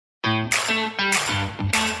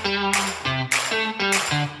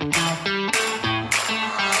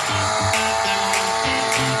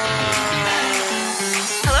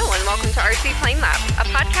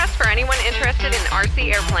podcast for anyone interested in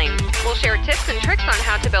RC airplanes. We'll share tips and tricks on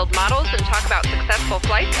how to build models and talk about successful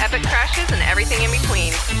flights, epic crashes, and everything in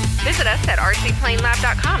between. Visit us at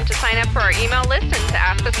rcplanelab.com to sign up for our email list and to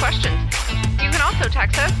ask us questions. You can also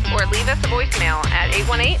text us or leave us a voicemail at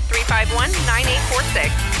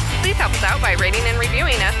 818-351-9846. Please help us out by rating and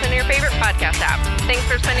reviewing us in your favorite podcast app. Thanks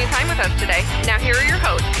for spending time with us today. Now here are your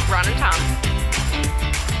hosts, Ron and Tom.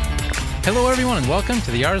 Hello, everyone, and welcome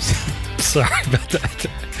to the RC. Sorry about that.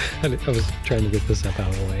 I was trying to get this up out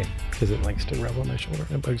of the way because it likes to rub on my shoulder.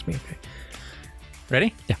 It bugs me. Okay.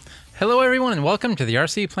 Ready? Yeah. Hello, everyone, and welcome to the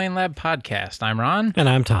RC Plane Lab podcast. I'm Ron. And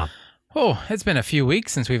I'm Tom. Oh, it's been a few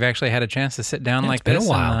weeks since we've actually had a chance to sit down like been this a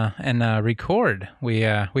while. and record. We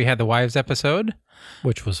had the wives episode,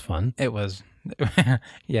 Which was fun. It was.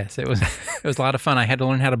 Yes, it was. It was a lot of fun. I had to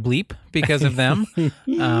learn how to bleep because of them.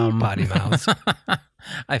 Potty mouths.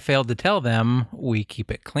 I failed to tell them we keep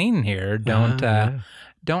it clean here. Don't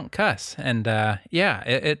cuss. And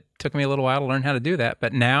it took me a little while to learn how to do that.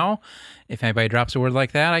 But now, if anybody drops a word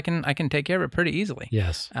like that, I can take care of it pretty easily.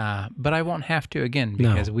 Yes. But I won't have to again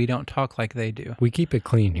because we don't talk like they do. We keep it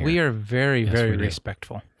clean here. We are very, very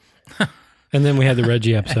respectful. And then we had the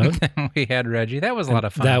Reggie episode. We had Reggie. That was a lot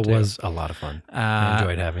of fun. That was a lot of fun. I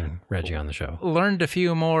enjoyed having Reggie on the show. Learned a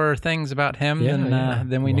few more things about him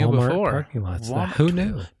than we Walmart knew before. Parking lots. Who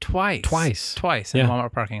knew? Twice in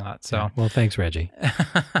Walmart parking lot. So Well, thanks, Reggie.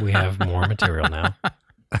 We have more material now.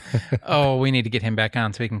 We need to get him back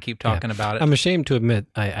on so we can keep talking about it. I'm ashamed to admit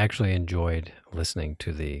I actually enjoyed listening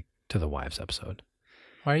to the wives episode.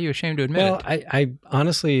 Why are you ashamed to admit it? I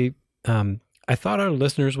honestly, I thought our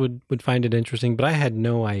listeners would find it interesting, but I had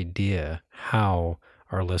no idea how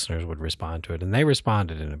our listeners would respond to it. And they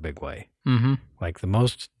responded in a big way. Mm-hmm. Like the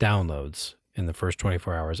most downloads in the first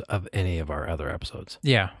 24 hours of any of our other episodes.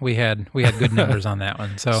 Yeah, we had good numbers on that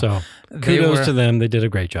one. So kudos to them. They did a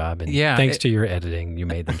great job. And yeah, thanks to your editing, you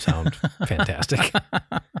made them sound fantastic.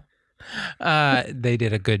 They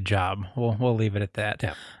did a good job. We'll leave it at that.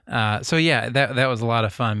 Yeah. That was a lot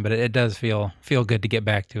of fun, but it does feel good to get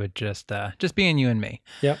back to it. Just being you and me.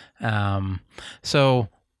 Yep. So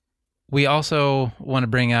we also want to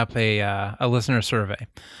bring up a listener survey.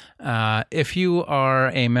 If you are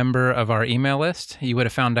a member of our email list, you would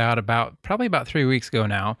have found out probably about 3 weeks ago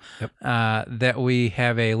now that we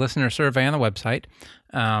have a listener survey on the website.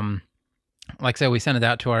 Like I said, we sent it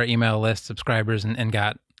out to our email list subscribers and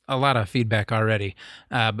got a lot of feedback already.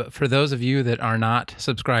 But for those of you that are not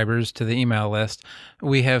subscribers to the email list,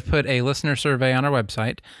 we have put a listener survey on our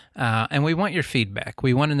website, and we want your feedback.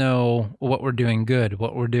 We want to know what we're doing good,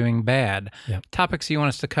 what we're doing bad, topics you want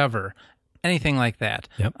us to cover, anything like that.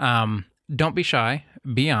 Don't be shy.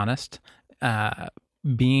 Be honest.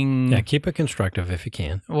 Keep it constructive if you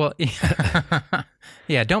can. Well,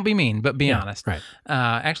 don't be mean, but be honest. Right.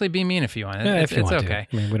 Actually, be mean if you want. If you want okay.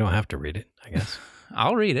 To. I mean, we don't have to read it, I guess.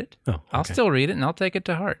 I'll read it. Oh, okay. I'll still read it, and I'll take it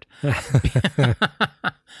to heart.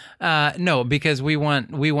 No, because we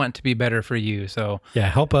want to be better for you. So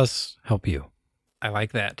help us help you. I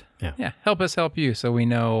like that. Yeah. Help us help you, so we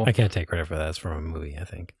know. I can't take credit for that. It's from a movie, I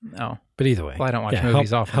think. Oh, but either way, well, I don't watch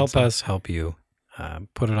movies often. Help us help you.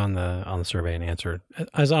 Put it on the survey and answer it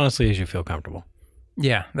as honestly as you feel comfortable.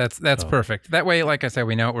 Yeah, that's perfect. That way, like I said,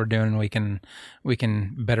 we know what we're doing. We can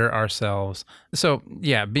better ourselves. So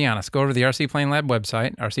be honest. Go over to the RC Plane Lab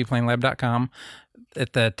website, rcplanelab.com.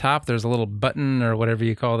 At the top, there's a little button or whatever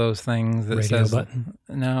you call those things that Radio says button.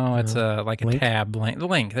 No, it's like a link? tab link. The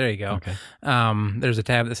link. There you go. Okay. There's a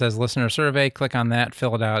tab that says listener survey. Click on that,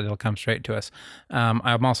 fill it out. It'll come straight to us.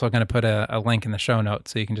 I'm also going to put a link in the show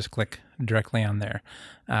notes so you can just click directly on there.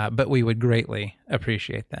 But we would greatly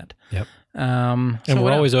appreciate that. Yep. And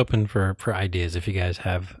we're always open for ideas. If you guys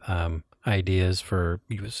have ideas for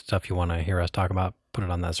stuff you want to hear us talk about, put it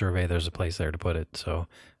on that survey. There's a place there to put it, so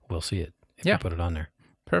we'll see it if you put it on there.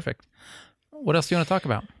 Perfect. What else do you want to talk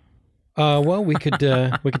about? Well, we could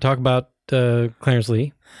talk about Clarence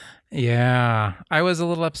Lee. Yeah, I was a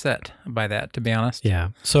little upset by that, to be honest.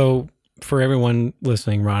 Yeah. So for everyone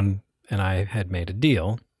listening, Ron and I had made a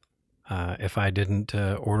deal. If I didn't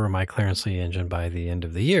order my Clarence Lee engine by the end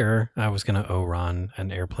of the year, I was going to owe Ron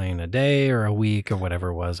an airplane a day or a week or whatever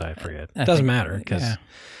it was. I forget. It doesn't matter because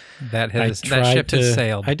that ship has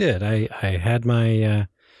sailed. I did. I had my,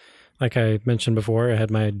 like I mentioned before, I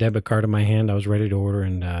had my debit card in my hand. I was ready to order,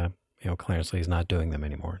 and Clarence Lee's not doing them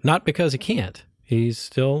anymore. Not because he can't. He's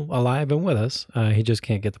still alive and with us. He just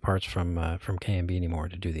can't get the parts from K&B anymore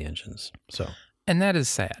to do the engines. And that is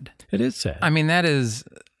sad. It is sad. I mean, that is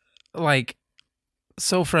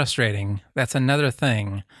so frustrating. That's another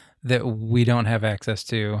thing that we don't have access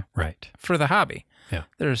to right for the hobby. Yeah.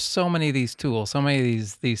 There's so many of these tools, so many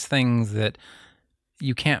of these things that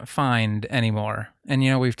you can't find anymore. And,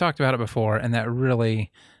 we've talked about it before, and that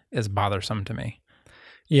really is bothersome to me.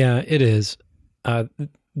 Yeah, it is.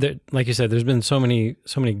 Like you said, there's been so many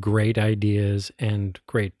great ideas and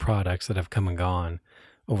great products that have come and gone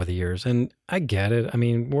over the years. And I get it. I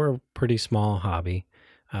mean, we're a pretty small hobby,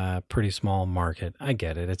 pretty small market. I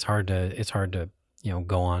get it. It's hard to,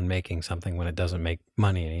 go on making something when it doesn't make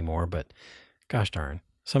money anymore. But gosh darn,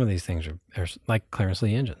 some of these things are like Clarence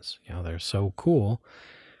Lee engines. They're so cool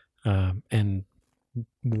and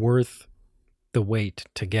worth the wait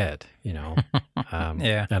to get,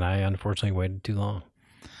 Yeah. And I unfortunately waited too long.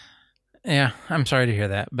 Yeah, I'm sorry to hear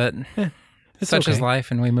that, but It's such okay. is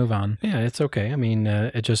life, and we move on. Yeah, it's okay. I mean,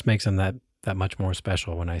 it just makes them that much more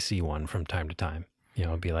special when I see one from time to time.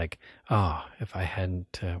 It'd be like, if I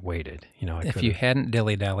hadn't waited, I If could've. you hadn't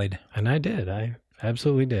dilly-dallied. And I did. I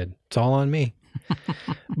absolutely did. It's all on me.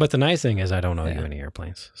 But the nice thing is I don't owe you Yeah. any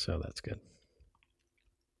airplanes, so that's good.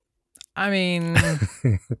 I mean,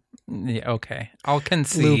 yeah, okay. I'll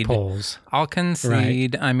concede. Loopholes. I'll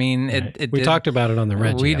concede. I mean, Right. it We did, talked about it on the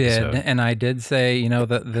Reggie we episode. did, and I did say,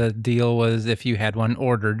 that the deal was if you had one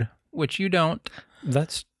ordered, which you don't.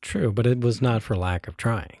 That's true, but it was not for lack of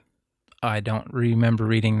trying. I don't remember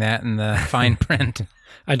reading that in the fine print.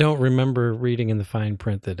 I don't remember reading in the fine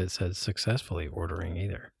print that it says successfully ordering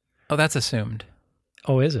either. Oh, that's assumed.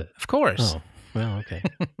 Oh, is it? Of course. Oh, well, okay.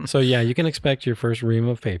 So, yeah, you can expect your first ream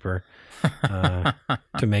of paper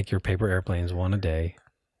to make your paper airplanes one a day,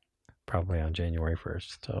 probably on January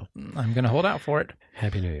 1st. So, I'm going to hold out for it.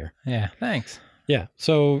 Happy New Year. Yeah, thanks. Yeah.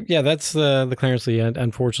 So, yeah, that's the Clarence Lee.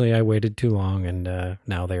 Unfortunately, I waited too long, and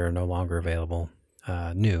now they are no longer available.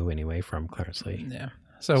 New, anyway, from Clarence Lee. Yeah.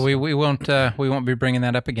 So we won't be bringing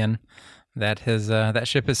that up again. That has that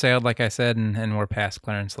ship has sailed, like I said, and we're past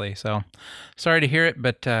Clarence Lee. So sorry to hear it,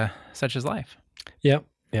 but such is life. Yep.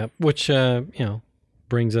 Which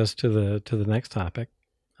brings us to the next topic.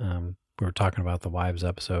 We were talking about the wives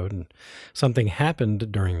episode, and something happened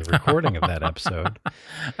during the recording of that episode.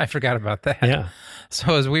 I forgot about that. Yeah.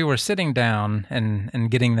 So as we were sitting down and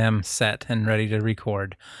getting them set and ready to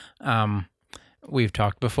record, we've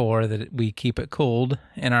talked before that we keep it cold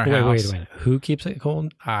in our house. Wait a minute. Who keeps it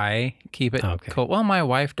cold? I keep it Okay. cold. Well, my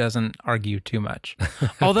wife doesn't argue too much.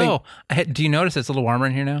 Although, do you notice it's a little warmer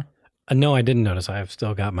in here now? No, I didn't notice. I've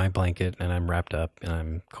still got my blanket, and I'm wrapped up, and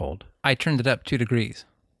I'm cold. I turned it up 2 degrees.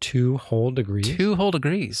 2 whole degrees? 2 whole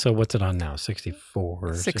degrees. So what's it on now?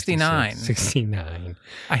 64? 69. 69.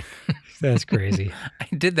 I That's crazy. I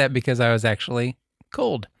did that because I was actually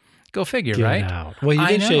cold. Go figure, Get right? out. Well, you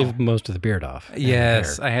I did know. shave most of the beard off. and the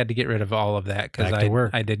Yes, hair. I had to get rid of all of that because Back to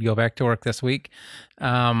work. I did go back to work this week.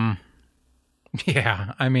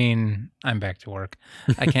 Yeah, I mean, I'm back to work.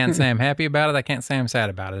 I can't say I'm happy about it. I can't say I'm sad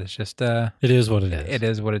about it. It's just It is what it is. it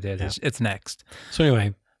is what it is. Yeah. It's next. So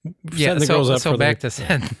anyway, Yeah, setting the girls up so for back the, to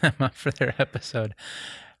setting them up for their episode.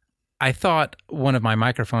 I thought one of my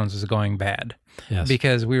microphones was going bad yes.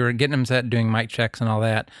 because we were getting them set, doing mic checks and all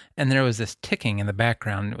that, and there was this ticking in the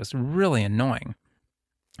background. It was really annoying.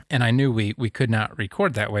 And I knew we could not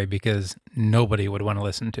record that way because nobody would want to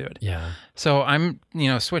listen to it. Yeah. So I'm,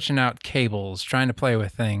 switching out cables, trying to play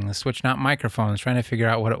with things, switching out microphones, trying to figure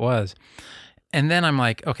out what it was. And then I'm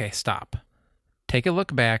like, okay, stop. Take a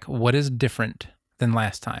look back. What is different than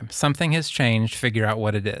last time? Something has changed. Figure out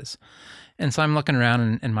what it is. And so I'm looking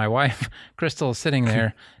around, and my wife, Crystal, is sitting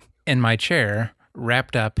there in my chair,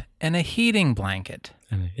 wrapped up in a heating blanket.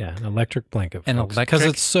 And, an electric blanket. An Because electric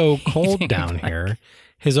it's so cold heating down here.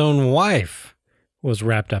 His own wife was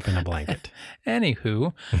wrapped up in a blanket.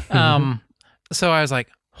 Anywho, so I was like,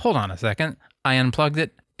 hold on a second. I unplugged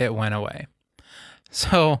it. It went away.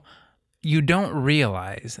 So you don't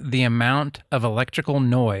realize the amount of electrical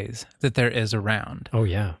noise that there is around. Oh,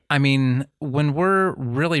 yeah. I mean, when we're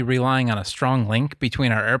really relying on a strong link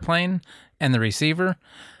between our airplane and the receiver,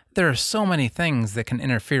 there are so many things that can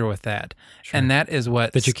interfere with that. Sure. And that is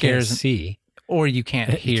what That you can't scares see. or you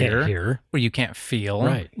can't You hear, can't hear. or you can't feel.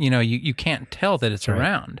 Right. You can't tell that it's Right.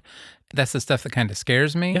 around. That's the stuff that kind of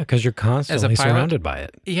scares me. Yeah, because you're constantly pilot, surrounded by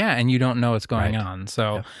it. Yeah, and you don't know what's going Right. on.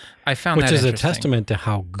 So Yep. I found Which that is a interesting. testament to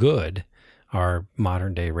how good our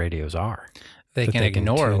modern day radios are. They that can they can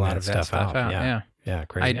ignore a tune lot that of that stuff out. Yeah. Yeah,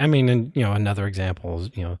 crazy. I mean, and another example is,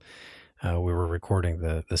 we were recording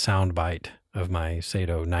the sound bite of my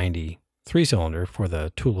Sato 90 3-cylinder for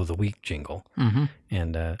the Tool of the Week jingle. Mm-hmm.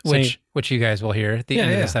 And Which you guys will hear at the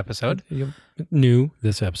end of this episode. New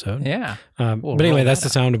this episode. Yeah. But anyway, roll that's that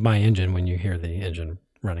the sound of my engine when you hear the engine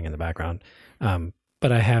running in the background.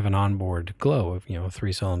 But I have an onboard glow of,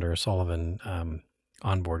 3-cylinder Sullivan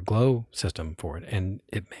onboard glow system for it, and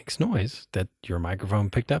it makes noise that your microphone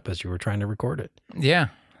picked up as you were trying to record it. Yeah.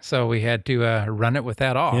 So we had to run it with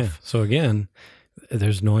that off. Yeah. So again,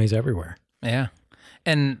 there's noise everywhere. Yeah.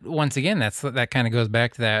 And once again, that kind of goes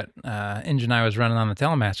back to that engine I was running on the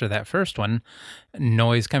Telemaster, that first one.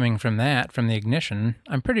 Noise coming from that, from the ignition.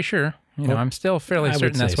 I'm pretty sure, I'm still fairly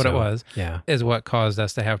certain that's what it was. Yeah. Is what caused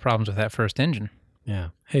us to have problems with that first engine. Yeah.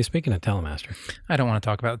 Hey, speaking of Telemaster. I don't want to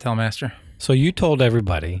talk about the Telemaster. So you told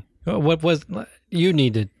everybody, you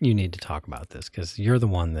need to talk about this because you're the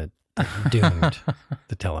one that doomed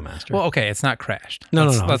the Telemaster. Well, okay, it's not crashed. No.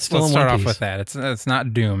 Let's start off with that. It's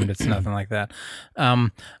not doomed. It's nothing like that.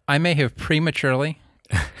 I may have prematurely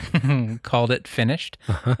called it finished.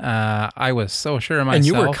 I was so sure of myself. And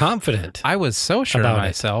you were confident. I was so sure of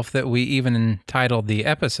myself that we even entitled the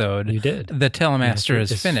episode, You did. The Telemaster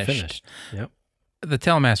is finished. Yep. The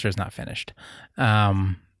Telemaster is not finished.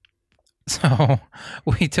 So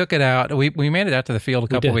we took it out. We made it out to the field a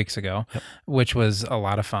couple weeks ago, which was a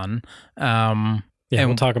lot of fun. And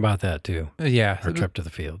we'll talk about that too. Yeah. Our trip to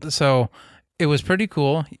the field. So it was pretty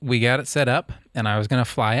cool. We got it set up, and I was going to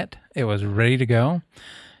fly it. It was ready to go.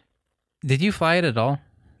 Did you fly it at all?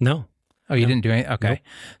 No. Oh, you didn't do anything? Okay. Nope.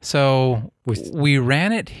 So we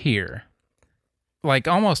ran it here. Like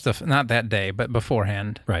almost not that day, but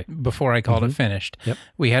beforehand, right before I called it finished. Yep.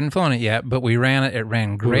 We hadn't flown it yet, but we ran it. It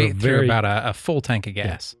ran great through about a full tank of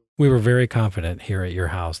gas. Yeah. We were very confident here at your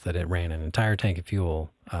house that it ran an entire tank of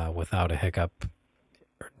fuel without a hiccup,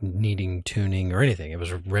 or needing tuning or anything. It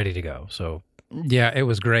was ready to go. So yeah, it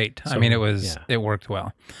was great. So, I mean, it worked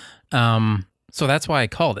well. So that's why I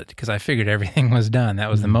called it, because I figured everything was done.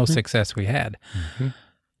 That was the most success we had. Mm-hmm.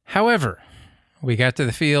 However, we got to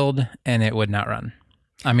the field and it would not run.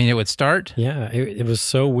 I mean, it would start. Yeah, it was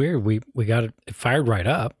so weird. We got it fired right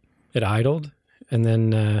up. It idled, and then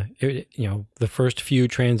the first few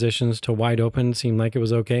transitions to wide open seemed like it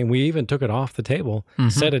was okay. And we even took it off the table,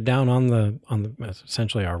 set it down on the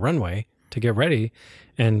essentially our runway to get ready,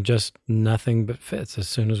 and just nothing but fits as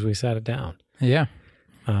soon as we sat it down. Yeah,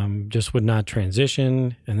 just would not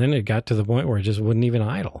transition, and then it got to the point where it just wouldn't even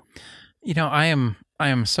idle. I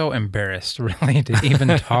am so embarrassed, really, to even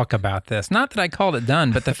talk about this. Not that I called it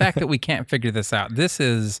done, but the fact that we can't figure this out. This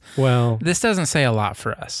doesn't say a lot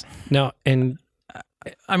for us. No, and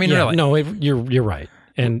I mean, really, no, you're right,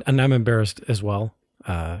 and I'm embarrassed as well,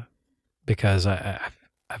 because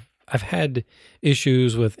I've had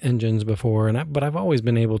issues with engines before, but I've always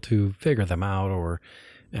been able to figure them out, or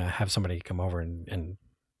have somebody come over and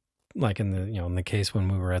like in the case when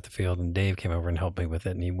we were at the field and Dave came over and helped me with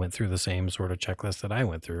it, and he went through the same sort of checklist that I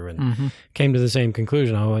went through and came to the same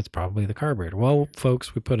conclusion. Oh, it's probably the carburetor. Well,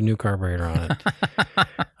 folks, we put a new carburetor on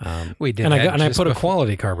it. We did, and I put a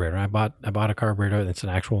quality carburetor. I bought a carburetor that's an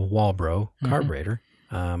actual Walbro carburetor.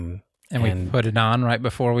 And we put it on right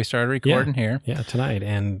before we started recording here. Yeah, tonight.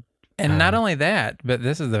 And not only that, but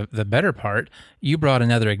this is the better part. You brought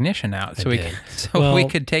another ignition out, so we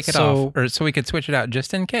could take it off, or so we could switch it out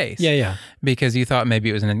just in case. Yeah. Because you thought maybe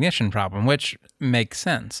it was an ignition problem, which makes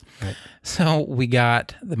sense. Right. So we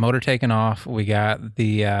got the motor taken off. We got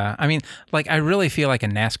the. I really feel like a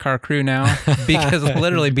NASCAR crew now, because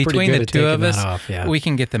literally between the two of us, we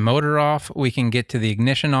can get the motor off. We can get to the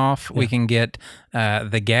ignition off. Yeah. We can get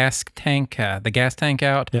the gas tank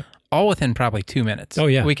out. Yep. All within probably 2 minutes. Oh,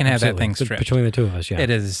 yeah. We can have that thing stripped. Between the two of us, yeah. It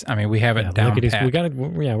is, we have it down pat. We got it,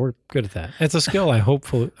 we're good at that. It's a skill I hope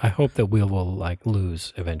that we will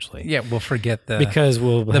lose eventually. Yeah, we'll forget because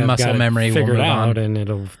the muscle memory figure will it out, on. And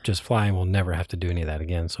it'll just fly, and we'll never have to do any of that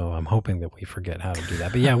again. So I'm hoping that we forget how to do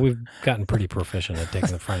that. But yeah, we've gotten pretty proficient at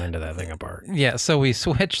taking the front end of that thing apart. Yeah, so we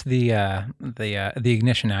switched the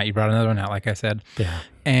ignition out. You brought another one out, like I said. Yeah.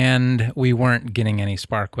 And we weren't getting any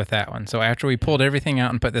spark with that one. So after we pulled everything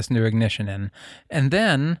out and put this new ignition in, and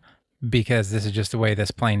then, because this is just the way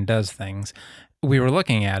this plane does things, we were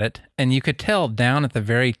looking at it, and you could tell down at the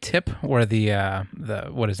very tip where the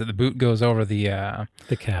boot goes over the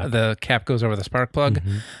cap. The cap goes over the spark plug.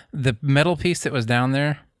 Mm-hmm. The metal piece that was down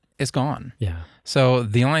there is gone. Yeah. So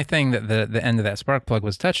the only thing that the end of that spark plug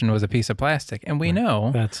was touching was a piece of plastic, and we know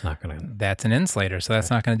that's not going to. That's an insulator, so that's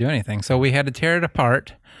not going to do anything. So we had to tear it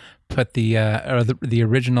apart, put the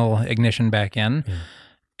original ignition back in,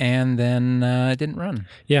 and then it didn't run.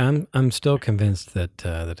 Yeah, I'm still convinced that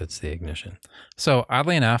it's the ignition. So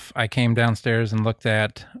oddly enough, I came downstairs and looked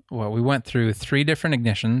at. Well, we went through 3 different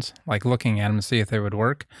ignitions, like looking at them to see if they would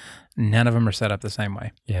work. None of them are set up the same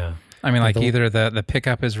way. Yeah. Either the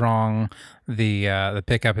pickup is wrong, the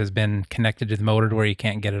pickup has been connected to the motor to where you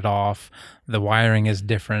can't get it off, the wiring is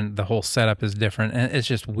different, the whole setup is different, and it's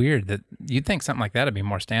just weird that you'd think something like that would be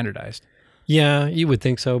more standardized. Yeah, you would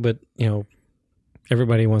think so, but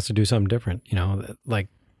everybody wants to do something different. Like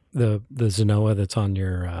the Zenoa that's on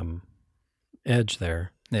your edge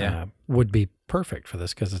there, would be perfect for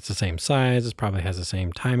this because it's the same size. It probably has the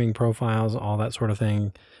same timing profiles, all that sort of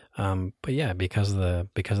thing. But yeah, because of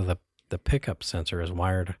the pickup sensor is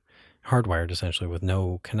hardwired essentially with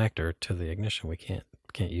no connector to the ignition, we can't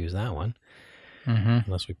use that one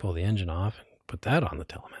unless we pull the engine off and put that on the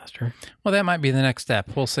Telemaster. Well, that might be the next step.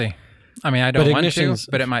 We'll see. I mean, I don't want to,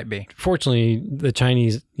 but it might be. Fortunately, the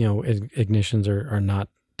Chinese, ignitions are not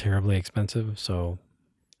terribly expensive, so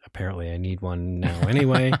apparently I need one now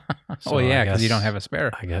anyway. So yeah, because you don't have a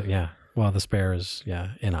spare. I guess, yeah. Well, the spare is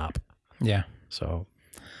in op. Yeah. So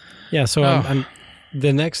yeah. So I'm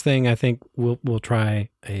the next thing I think we'll try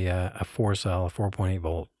a 4-cell, a 4.8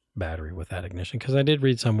 volt battery with that ignition because I did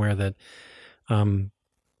read somewhere that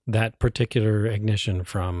that particular ignition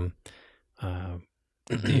from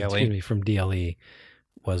DLE. From DLE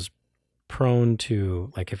was prone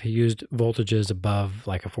to, like, if he used voltages above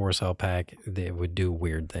like a 4-cell pack, they would do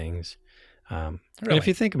weird things. And if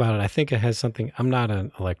you think about it, I think it has something. I'm not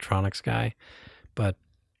an electronics guy, but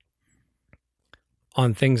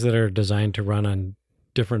on things that are designed to run on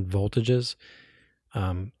different voltages,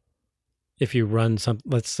 if you run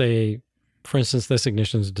let's say, for instance, this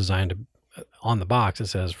ignition is designed to, on the box, it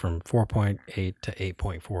says from 4.8 to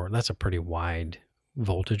 8.4. That's a pretty wide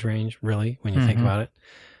voltage range, really, when you think about it.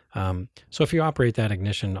 So if you operate that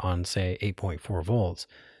ignition on, say, 8.4 volts,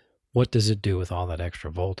 what does it do with all that extra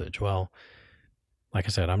voltage? Well, like I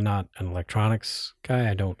said, I'm not an electronics guy.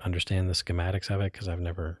 I don't understand the schematics of it because I've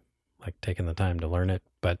never taken the time to learn it.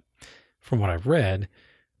 But from what I've read,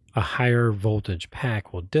 a higher voltage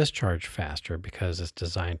pack will discharge faster because it's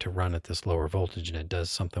designed to run at this lower voltage, and it does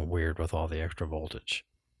something weird with all the extra voltage.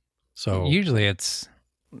 So usually it's,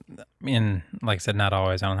 like I said, not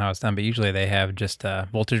always. I don't know how it's done, but usually they have just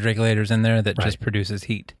voltage regulators in there that just produces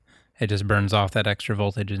heat. It just burns off that extra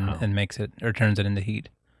voltage and makes it, or turns it into heat.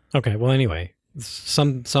 Okay. Well, anyway,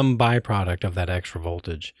 some byproduct of that extra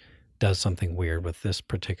voltage does something weird with this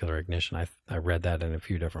particular ignition. I read that in a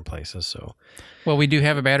few different places. So, well, we do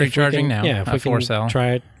have a battery charging now. Yeah, if we 4-cell.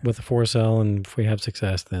 Try it with a 4-cell, and if we have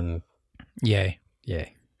success, then yay.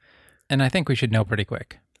 And I think we should know pretty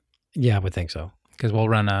quick. Yeah, I would think so. Because we'll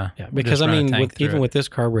run because I mean, with this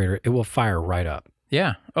carburetor, it will fire right up.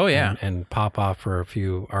 Yeah. Oh yeah. And pop off for a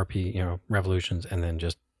few RP, revolutions, and then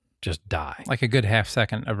just die. Like a good half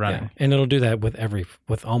second of running. Yeah. And it'll do that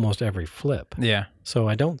with almost every flip. Yeah. So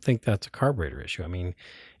I don't think that's a carburetor issue. I mean,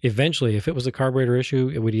 eventually, if it was a carburetor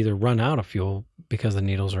issue, it would either run out of fuel because the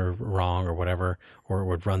needles are wrong or whatever, or it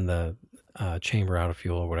would run the chamber out of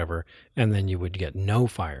fuel or whatever, and then you would get no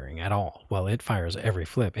firing at all. Well, it fires every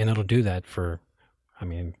flip, and it'll do that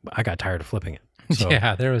I got tired of flipping it. So,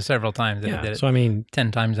 yeah, there was several times that it did it. So, I mean,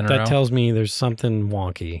 10 times in a row. That tells me there's something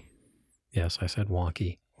wonky. Yes, I said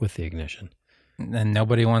wonky with the ignition. And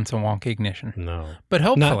nobody wants a wonky ignition. No. But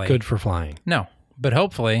hopefully. Not good for flying. No. But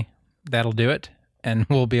hopefully that'll do it, and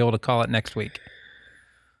we'll be able to call it next week.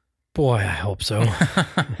 Boy, I hope so.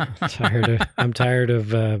 I'm tired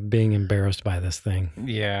of being embarrassed by this thing.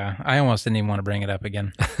 Yeah, I almost didn't even want to bring it up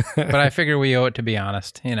again. But I figure we owe it to be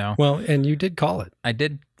honest, Well, and you did call it. I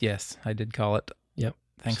did. Yes, I did call it. Yep.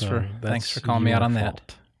 Thanks for calling me out on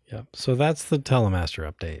that. Yep. So that's the Telemaster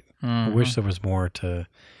update. I wish there was more to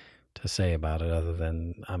say about it other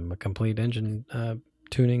than I'm a complete engine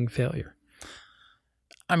tuning failure.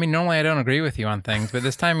 I mean, normally I don't agree with you on things, but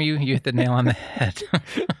this time you hit the nail on the head.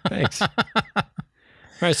 Thanks. All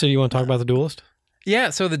right, so you want to talk about the Duelist?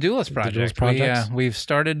 Yeah, so the Duelist project. The Duelist projects? We've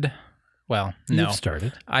started. Well, no. You've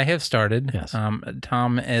started. I have started. Yes.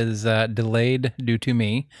 Tom is delayed due to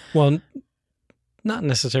me. Well, not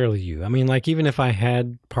necessarily you. I mean, even if I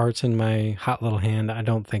had parts in my hot little hand, I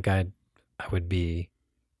don't think I would be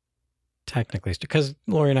technically, because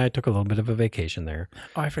Lori and I took a little bit of a vacation there.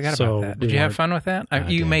 Oh, I forgot about that. Did you have fun with that?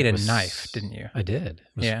 You made a knife, didn't you? I did.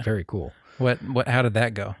 It was very cool. How did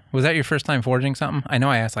that go? Was that your first time forging something? I know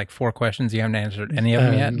I asked 4 questions. You haven't answered any of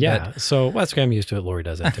them yet. Yeah. So that's okay. I'm used to it. Lori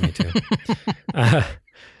does that to me too.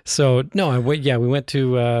 So no, we went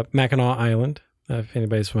to Mackinac Island. If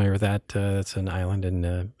anybody's familiar with that, it's an island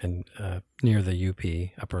in near the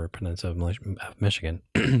UP, Upper Peninsula of Michigan.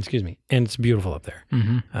 Excuse me. And it's beautiful up there.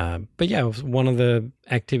 Mm-hmm. But yeah, one of the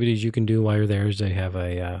activities you can do while you're there is they have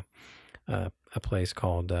a place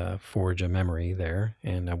called Forge a Memory there.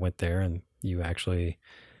 And I went there, and you actually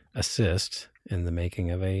assist in the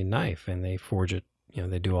making of a knife, and they forge it.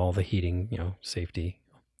 They do all the heating, safety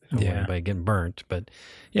I don't want Yeah. anybody getting burnt. But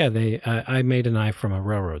yeah, I made a knife from a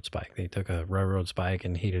railroad spike. They took a railroad spike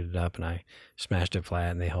and heated it up, and I smashed it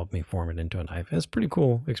flat, and they helped me form it into a knife. It's a pretty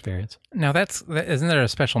cool experience. Now isn't there a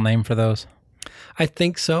special name for those? I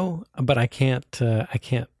think so, but I can't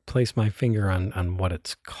place my finger on what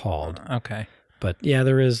it's called. Okay. But yeah,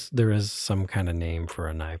 there is some kind of name for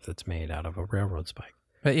a knife that's made out of a railroad spike.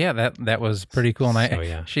 But yeah, that was pretty cool. And So,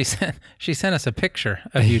 yeah. she sent us a picture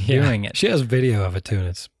of you doing it. She has video of it too, and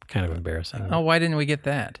it's kind of embarrassing. Oh, why didn't we get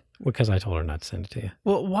that? Because I told her not to send it to you.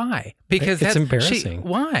 Well, why? Because It's embarrassing.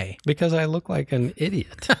 Why? Because I look like an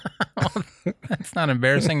idiot. That's not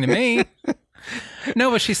embarrassing to me.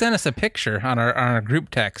 No, but she sent us a picture on our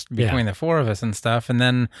group text between the four of us and stuff, and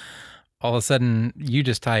then all of a sudden you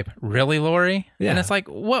just type, "Really, Lori?" Yeah. And it's like,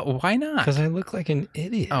 what? Why not? Because I look like an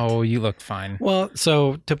idiot. Oh, you look fine. Well,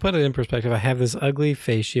 so to put it in perspective, I have this ugly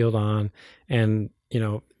face shield on, and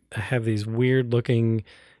I have these weird looking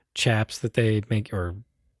chaps that they make, or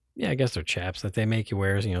I guess they're chaps that they make you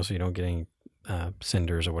wear, so you don't get any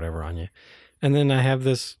cinders or whatever on you. And then I have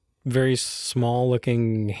this very small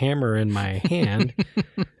looking hammer in my hand.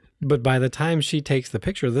 But by the time she takes the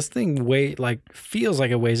picture, this thing feels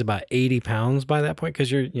like it weighs about 80 pounds by that point,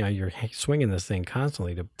 because you're swinging this thing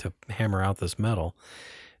constantly to hammer out this metal.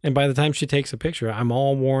 And by the time she takes a picture, I'm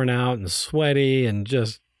all worn out and sweaty and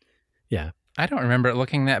just, yeah. I don't remember it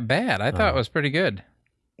looking that bad. I thought it was pretty good.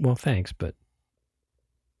 Well, thanks, but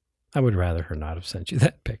I would rather her not have sent you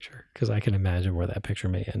that picture, because I can imagine where that picture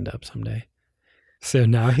may end up someday. So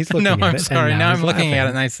now he's looking No, at it. I'm and sorry. Now I'm he's looking at it laughing.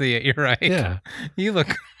 and I see it. You're right. Yeah. You look.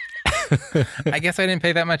 I guess I didn't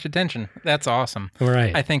pay that much attention. That's awesome.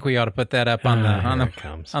 Right. I think we ought to put that up on Here the it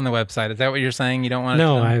comes. on the website. Is that what you're saying? You don't want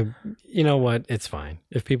No, it? you know what? It's fine.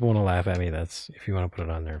 If people want to laugh at me, if you want to put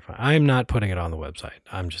it on there, fine. I'm not putting it on the website.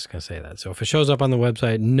 I'm just going to say that. So if it shows up on the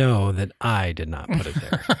website, know that I did not put it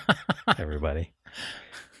there. Everybody.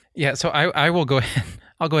 Yeah. So I will go ahead.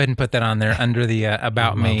 I'll go ahead and put that on there under the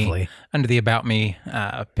about Lovely. me, under the about me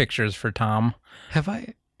pictures for Tom. Have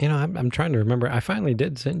I? I'm trying to remember. I finally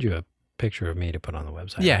did send you a picture of me to put on the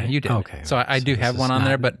website. Yeah, right? you did. Okay. So I do this have is one on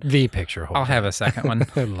there, not but the picture. I'll have a second one.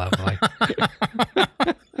 Lovely.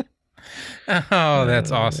 Oh,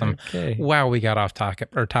 that's awesome. Okay. Wow, we got off topic.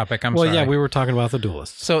 I'm Well, sorry. yeah, we were talking about the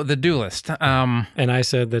duelists. So the duelist. And I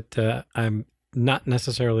said that I'm not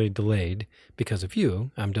necessarily delayed because of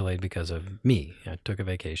you. I'm delayed because of me. I took a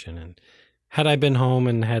vacation, and had I been home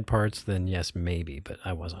and had parts, then yes, maybe, but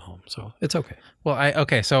I wasn't home, so it's okay. Well,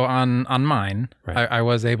 so on mine, Right. I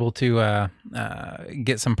was able to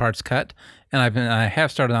get some parts cut, and I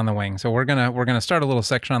have started on the wing. So we're gonna start a little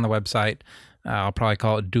section on the website. I'll probably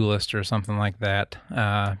call it Duelist or something like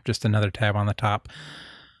that. Just another tab on the top.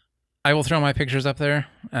 I will throw my pictures up there.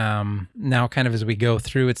 Now, kind of as we go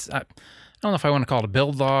through, I don't know if I want to call it a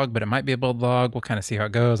build log, but it might be a build log. We'll kind of see how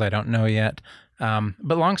it goes. I don't know yet.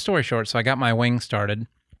 But long story short, so I got my wing started.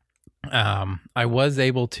 I was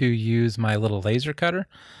able to use my little laser cutter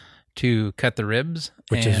to cut the ribs,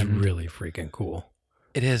 Which is and really freaking cool.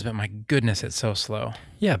 it is, but my goodness, it's so slow.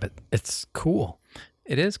 Yeah, but it's cool.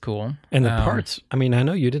 It is cool. And the parts, I mean, I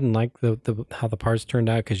know you didn't like the how the parts turned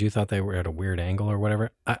out because you thought they were at a weird angle or whatever.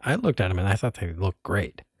 I looked at them and I thought they looked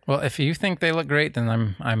great. Well, if you think they look great, then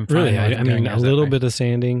I'm fine. Really, with I doing mean, yours a that little way. bit of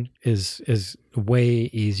sanding is way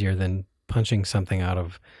easier than punching something out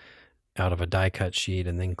of a die cut sheet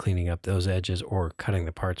and then cleaning up those edges or cutting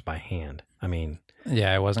the parts by hand. I mean,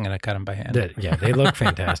 Yeah, I wasn't going to cut them by hand. they look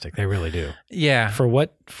fantastic. They really do. Yeah. For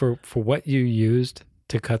what you used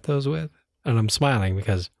to cut those with, and I'm smiling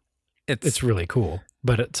because it's really cool,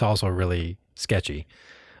 but it's also really sketchy.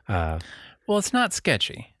 Well, it's not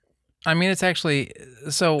sketchy. I mean, it's actually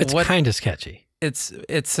It's kind of sketchy.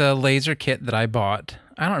 It's a laser kit that I bought.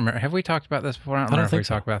 I don't remember. Have we talked about this before? I don't remember if we think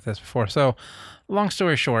so. talked about this before. So, long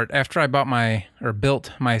story short, after I built my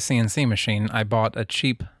CNC machine, I bought a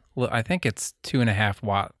cheap, I think it's 2.5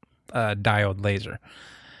 watt diode laser,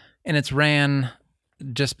 and it's ran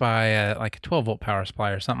just by like a 12 volt power supply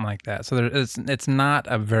or something like that. So it's not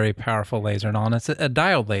a very powerful laser at all, and it's a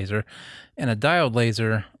diode laser. And a diode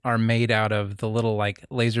laser are made out of the little like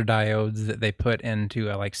laser diodes that they put into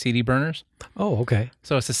like CD burners. Oh, okay.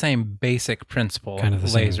 So it's the same basic principle Kind of the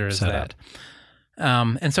same laser as setup. that.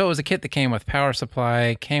 And so it was a kit that came with power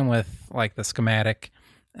supply, came with like the schematic.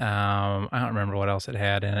 I don't remember what else it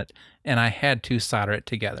had in it. And I had to solder it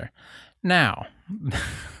together. Now,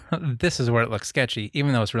 this is where it looks sketchy,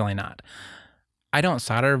 even though it's really not. I don't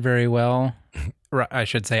solder very well. I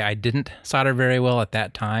should say I didn't solder very well at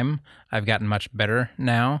that time. I've gotten much better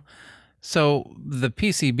now. So the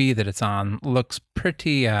PCB that it's on looks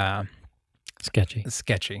pretty Sketchy.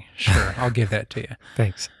 sketchy. Sure, I'll give that to you.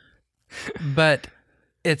 Thanks. But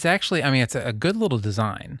it's actually, I mean, it's a good little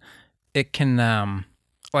design. It can,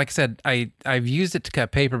 like I said, I've used it to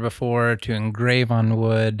cut paper before, to engrave on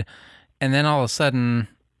wood. And then all of a sudden,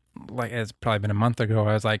 like it's probably been a month ago,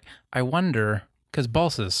 I was like, I wonder, because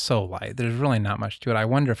balsa is so light, there's really not much to it. I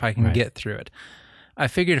wonder if I can get through it. I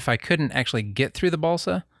figured if I couldn't actually get through the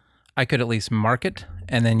balsa, I could at least mark it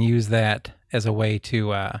and then use that as a way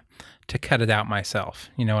to cut it out myself.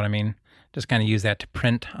 You know what I mean? Just kind of use that to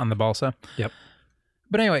print on the balsa. Yep.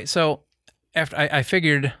 But anyway, so after I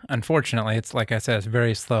figured, unfortunately, it's like I said, it's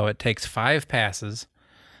very slow. It takes 5 passes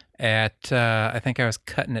at, I think I was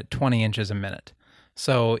cutting at 20 inches a minute.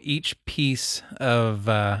 So each piece of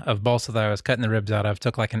balsa that I was cutting the ribs out of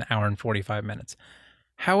took like an hour and 45 minutes.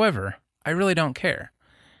 However, I really don't care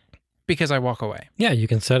because I walk away. Yeah, you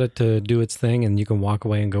can set it to do its thing and you can walk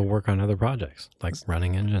away and go work on other projects like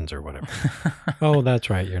running engines or whatever. Oh, that's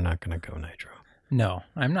right. You're not going to go nitro. No,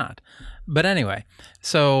 I'm not. But anyway,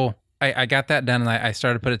 so I got that done and I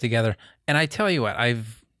started to put it together. And I tell you what,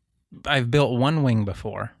 I've built one wing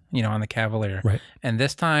before, you know, on the Cavalier. Right. And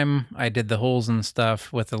this time I did the holes and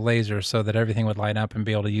stuff with the laser so that everything would line up and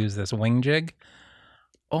be able to use this wing jig.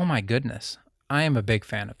 Oh my goodness. I am a big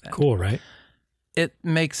fan of that. Cool, right? It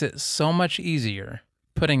makes it so much easier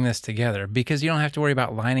putting this together because you don't have to worry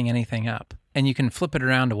about lining anything up. And you can flip it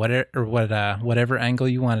around to whatever angle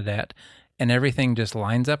you want it at. And everything just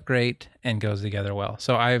lines up great and goes together well.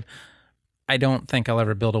 So I don't think I'll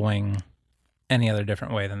ever build a wing any other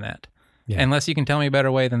different way than that. Yeah. Unless you can tell me a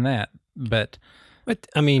better way than that. But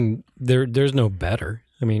I mean, there's no better.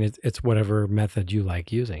 I mean, it's whatever method you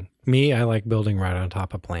like using. Me, I like building right on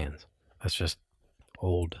top of plans. That's just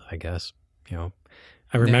old, I guess. You know,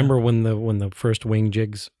 I remember when the first wing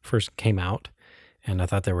jigs first came out, and I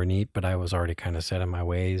thought they were neat, but I was already kind of set in my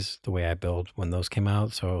ways the way I build when those came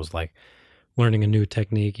out. So it was like learning a new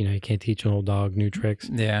technique. You know, you can't teach an old dog new tricks.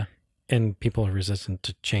 Yeah. And people are resistant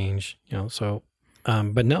to change, you know, so,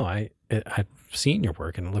 but no, I've seen your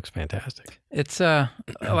work and it looks fantastic. It's,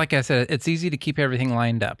 like I said, it's easy to keep everything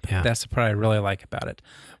lined up. Yeah. That's the part I really like about it.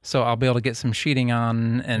 So I'll be able to get some sheeting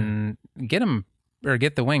on and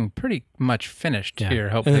get the wing pretty much finished here.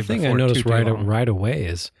 Hopefully, and the thing I noticed right away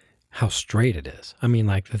is how straight it is. I mean,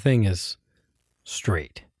 like the thing is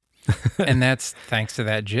straight. And that's thanks to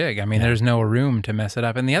that jig. I mean, there's no room to mess it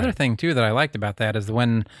up. And the other thing too that I liked about that is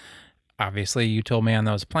when, obviously, you told me on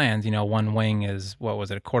those plans, you know, one wing is, what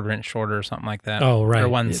was it, a 1/4 inch shorter or something like that? Oh, right. Or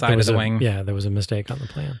one side of the wing. Yeah, there was a mistake on the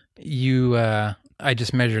plan. I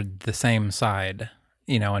just measured the same side,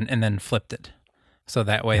 you know, and then flipped it. So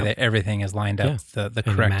that way that everything is lined up the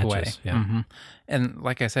correct way. Yeah. Mm-hmm. And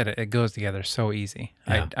like I said, it goes together so easy.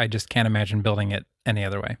 Yeah. I just can't imagine building it any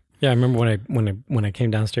other way. Yeah, I remember when I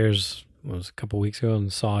came downstairs, it was a couple of weeks ago,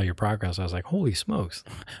 and saw your progress. I was like, holy smokes,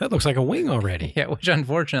 that looks like a wing already. Yeah, which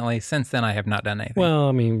unfortunately, since then, I have not done anything. Well,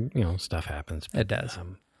 I mean, you know, stuff happens. It does.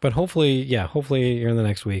 But hopefully here in the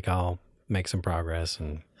next week, I'll make some progress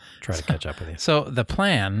and try to catch up with you. So the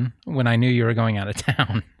plan, when I knew you were going out of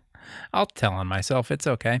town, I'll tell on myself, it's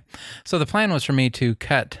okay. So the plan was for me to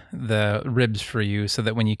cut the ribs for you so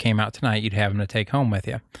that when you came out tonight, you'd have them to take home with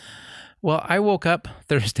you. Well, I woke up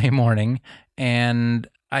Thursday morning and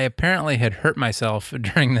I apparently had hurt myself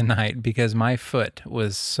during the night because my foot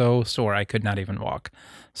was so sore I could not even walk.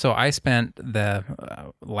 So I spent the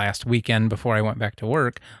last weekend before I went back to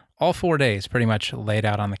work, all 4 days pretty much laid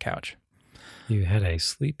out on the couch. You had a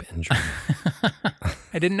sleep injury.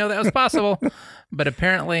 I didn't know that was possible, but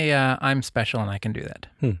apparently I'm special and I can do that.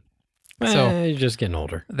 So you're just getting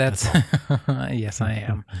older. That's yes,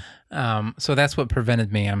 I am. So that's what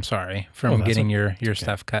prevented me, I'm sorry, from getting your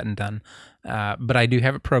stuff cut and done. But I do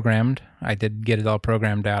have it programmed. I did get it all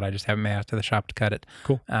programmed out. I just haven't made it out to the shop to cut it.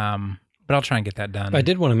 Cool. But I'll try and get that done. I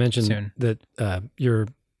did want to mention soon. that your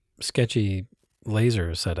sketchy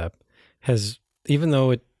laser setup has, even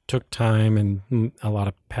though it took time and a lot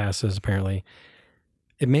of passes, apparently,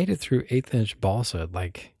 it made it through 1/8 inch balsa.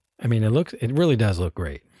 Like, I mean, it really does look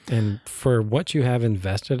great. And for what you have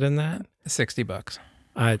invested in that, $60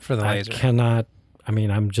 for the laser.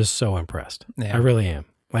 I'm just so impressed. Yeah. I really am.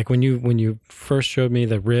 Like when you first showed me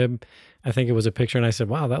the rib, I think it was a picture, and I said,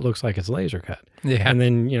 "Wow, that looks like it's laser cut." Yeah. And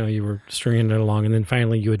then you were stringing it along, and then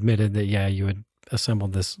finally you admitted that you had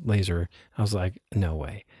assembled this laser. I was like, "No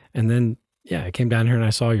way!" And then I came down here and I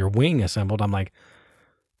saw your wing assembled. I'm like,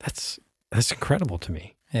 "That's incredible to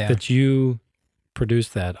me that you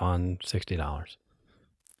produced that on $60."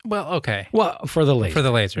 Well, okay. Well, for the laser. For the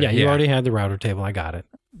laser. Yeah, you already had the router table. I got it.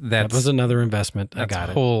 That was another investment. I got it. That's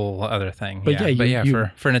a whole other thing. But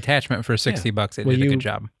for an attachment for $60, it did a good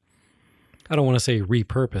job. I don't want to say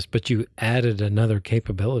repurposed, but you added another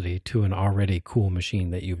capability to an already cool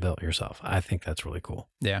machine that you built yourself. I think that's really cool.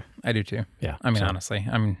 Yeah, I do too. Yeah. I mean, so- honestly,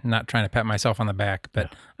 I'm not trying to pat myself on the back,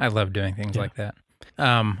 but I love doing things like that.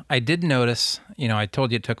 I did notice, I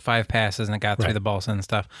told you it took 5 passes and it got through Right. the balsa and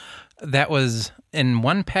stuff. That was in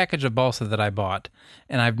one package of balsa that I bought,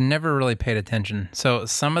 and I've never really paid attention. So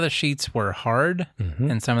some of the sheets were hard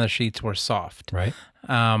and some of the sheets were soft. Right.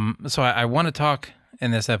 So I want to talk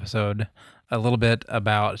in this episode a little bit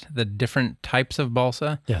about the different types of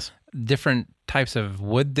balsa, Yes. different types of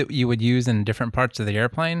wood that you would use in different parts of the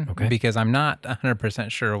airplane, Okay. because I'm not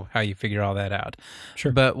 100% sure how you figure all that out.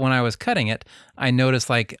 Sure. But when I was cutting it, I noticed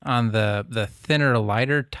like on the thinner,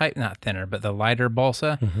 lighter type, not thinner, but the lighter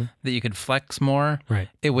balsa that you could flex more, Right.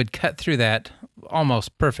 it would cut through that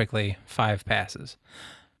almost perfectly 5 passes.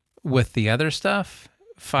 With the other stuff,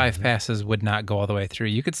 5 passes would not go all the way through.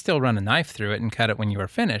 You could still run a knife through it and cut it when you were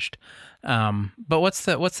finished. But what's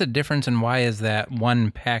the difference, and why is that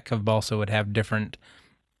one pack of balsa would have different,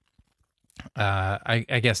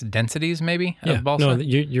 I guess, densities maybe of balsa? No,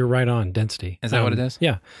 you're right on density. Is that what it is?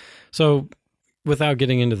 Yeah. So without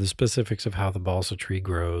getting into the specifics of how the balsa tree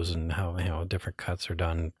grows and how different cuts are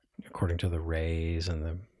done according to the rays and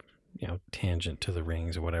the tangent to the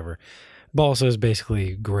rings or whatever, balsa is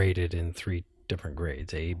basically graded in 3 different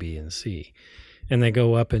grades, A, B, and C, and they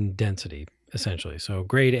go up in density essentially. So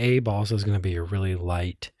grade A balsa is going to be a really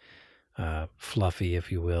light, fluffy,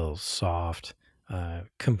 if you will, soft,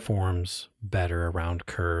 conforms better around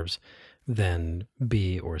curves than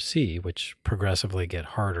B or C, which progressively get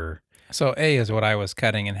harder. So A is what I was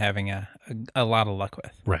cutting and having a lot of luck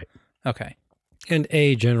with. Right. Okay. And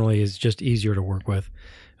A generally is just easier to work with.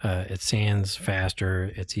 It sands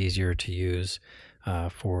faster. It's easier to use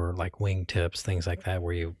for like wing tips, things like that,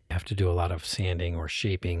 where you have to do a lot of sanding or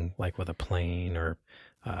shaping, like with a plane or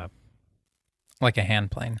Like a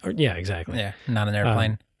hand plane. yeah, exactly. Yeah, not an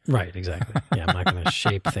airplane. Right, exactly. Yeah, I'm not going to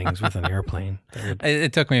shape things with an airplane. That would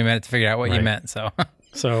It took me a minute to figure out what you Right. meant, so.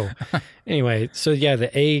 So anyway, the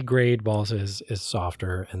A grade balsa is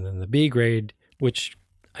softer, and then the B grade, which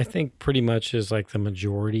I think pretty much is like the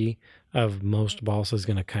majority of most balsa, is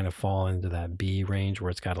going to kind of fall into that B range, where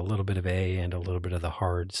it's got a little bit of A and a little bit of the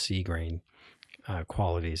hard C grain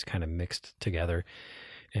qualities kind of mixed together,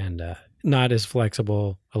 and not as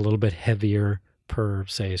flexible, a little bit heavier per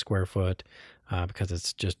say square foot, because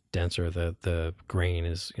it's just denser. The grain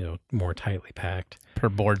is more tightly packed. Per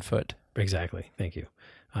board foot. Exactly. Thank you.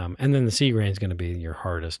 And then the C grain is going to be your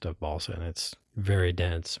hardest of balsa, and it's very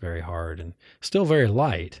dense, very hard, and still very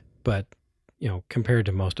light, but compared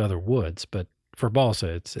to most other woods. But for balsa,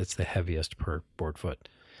 it's the heaviest per board foot.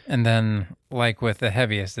 And then, like with the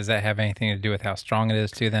heaviest, does that have anything to do with how strong it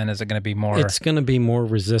is too then? Is it going to be more... It's going to be more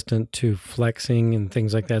resistant to flexing and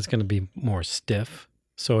things like that. It's going to be more stiff.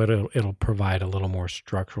 So it'll provide a little more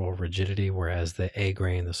structural rigidity, whereas the A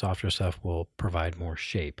grain, the softer stuff, will provide more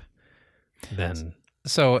shape than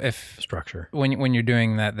So if... structure. When you're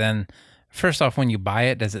doing that, then first off, when you buy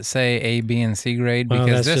it, does it say A, B, and C grade? Well,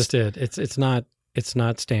 Because that's just it. It's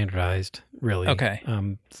not standardized, really. Okay.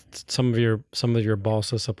 Some of your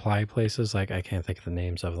balsa supply places, like I can't think of the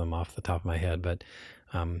names of them off the top of my head, but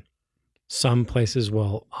some places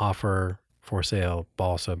will offer for sale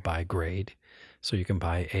balsa by grade, so you can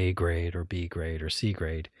buy A grade or B grade or C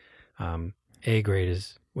grade. A grade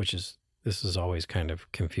this has always kind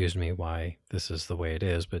of confused me why this is the way it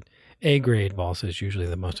is, but A grade balsa is usually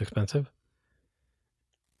the most expensive.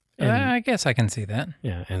 And, I guess I can see that.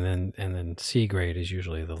 yeah, and then C grade is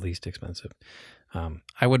usually the least expensive.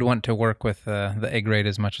 I would want to work with the A grade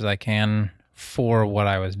as much as I can for what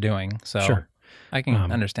I was doing. So Sure. I can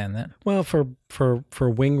understand that. Well, for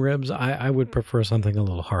wing ribs, I would prefer something a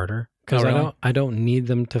little harder, because Oh, really? I don't need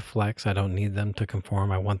them to flex. I don't need them to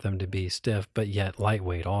conform. I want them to be stiff, but yet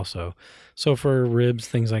lightweight also. So for ribs,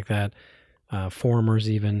 things like that, formers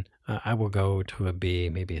even, I will go to a B,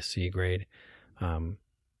 maybe a C grade.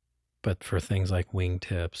 But for things like wing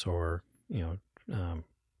tips or,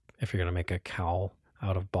 if you're going to make a cowl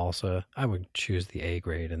out of balsa, I would choose the A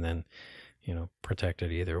grade and then, protect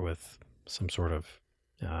it either with some sort of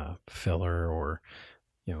filler or,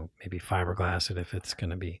 maybe fiberglass it if it's going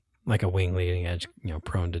to be like a wing leading edge,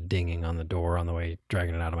 prone to dinging on the door on the way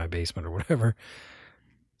dragging it out of my basement or whatever.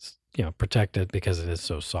 Protect it because it is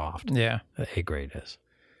so soft. Yeah. The A grade is.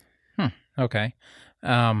 Okay.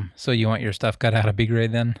 So you want your stuff cut out of B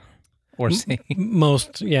grade then? or C?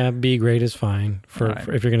 Most, B grade is fine for, All right.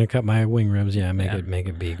 for if you're going to cut my wing ribs. Make Yeah.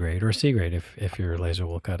 it B grade or C grade if your laser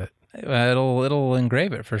will cut it. It'll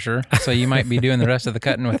engrave it for sure. So you might be doing the rest of the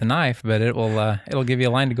cutting with a knife, but it'll give you a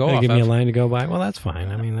line to go It'll off give me a of. line to go by. Well, that's fine.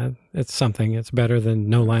 I mean, it's something. It's better than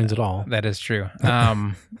no lines at all. That is true.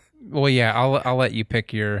 Well, yeah, I'll let you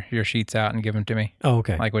pick your sheets out and give them to me, Oh,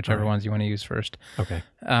 okay. like whichever All right. ones you want to use first. Okay.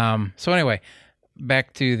 So anyway,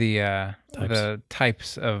 back to the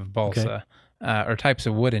types of balsa. Or types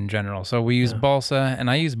of wood in general. So we use balsa,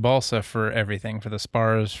 and I use balsa for everything, for the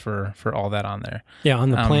spars, for all that on there. Yeah,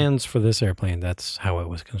 on the plans for this airplane, that's how it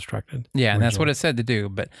was constructed. Yeah, and that's what it said to do.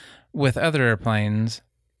 But with other airplanes,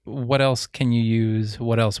 what else can you use?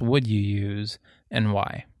 What else would you use, and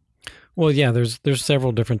why? Well, yeah, there's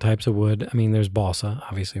several different types of wood. I mean, there's balsa,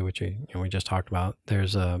 obviously, which we just talked about.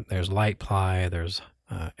 There's light ply, there's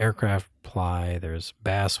aircraft ply, there's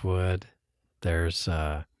basswood, there's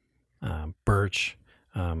birch.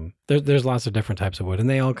 There's lots of different types of wood, and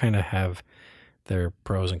they all kind of have their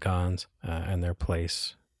pros and cons and their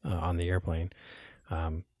place on the airplane.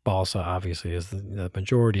 Balsa obviously is the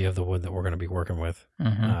majority of the wood that we're going to be working with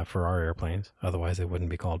for our airplanes. Otherwise, they wouldn't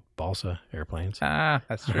be called balsa airplanes.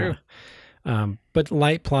 That's true. But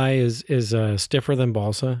light ply is stiffer than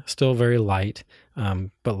balsa, still very light.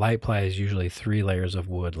 But light ply is usually 3 layers of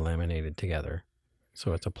wood laminated together.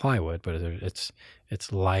 So it's a plywood, but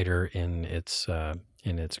it's lighter in its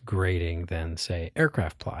grading than, say,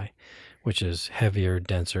 aircraft ply, which is heavier,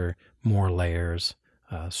 denser, more layers,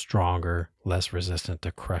 stronger, less resistant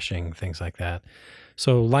to crushing, things like that.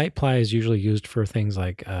 So light ply is usually used for things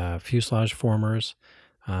like fuselage formers,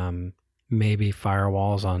 maybe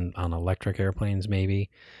firewalls on electric airplanes, maybe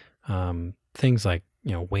things like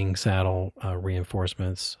wing saddle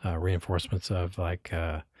reinforcements of like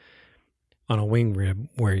on a wing rib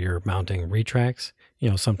where you're mounting retracts.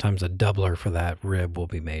 Sometimes a doubler for that rib will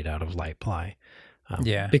be made out of light ply.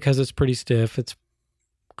 Because it's pretty stiff. It's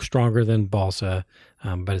stronger than balsa,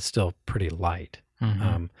 but it's still pretty light.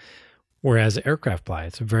 Whereas aircraft ply,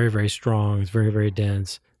 it's very, very strong. It's very, very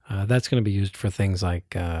dense. That's going to be used for things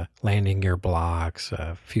like landing gear blocks,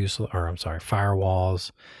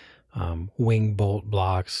 firewalls, wing bolt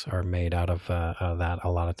blocks are made out of that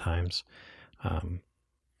a lot of times.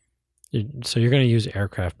 So you're going to use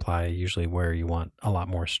aircraft ply usually where you want a lot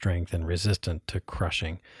more strength and resistant to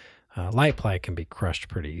crushing. Light ply can be crushed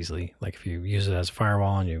pretty easily. Like if you use it as a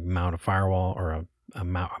firewall and you mount a firewall or a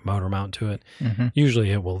motor mount to it,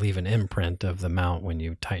 usually it will leave an imprint of the mount when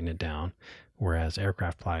you tighten it down, whereas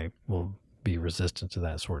aircraft ply will be resistant to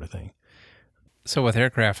that sort of thing. So with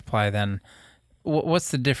aircraft ply then,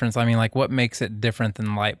 what's the difference? I mean, like what makes it different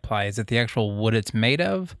than light ply? Is it the actual wood it's made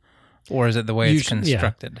of? Or is it the way it's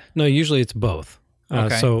constructed? Yeah. No, usually it's both.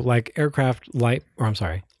 Okay. So like light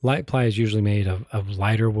ply is usually made of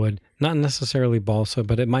lighter wood, not necessarily balsa,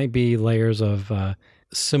 but it might be layers of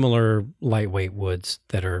similar lightweight woods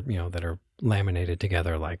that are laminated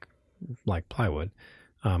together like plywood.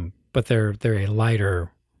 But they're a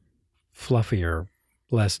lighter, fluffier,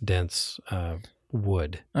 less dense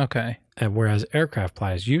wood. Okay. And whereas aircraft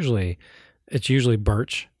ply is usually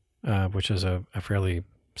birch, which is a fairly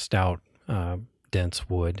stout, dense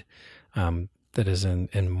wood that is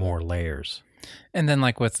in more layers. And then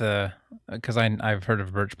like with because I've heard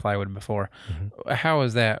of birch plywood before. How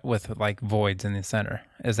is that with like voids in the center?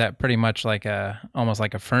 Is that pretty much like almost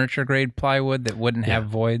like a furniture grade plywood that wouldn't have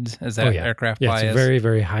voids? Is that aircraft ply? It's very,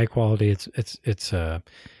 very high quality. It's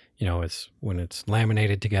when it's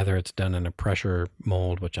laminated together, it's done in a pressure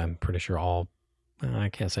mold, which I'm pretty sure I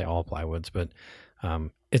can't say all plywoods, but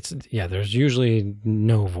there's usually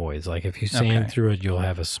no voids. Like if you sand through it, you'll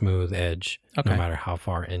have a smooth edge no matter how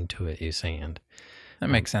far into it you sand. That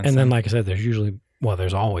makes sense. And then, like I said,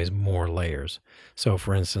 there's always more layers. So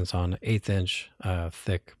for instance, on 1/8 inch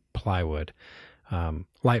thick plywood,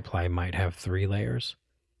 light ply might have 3 layers.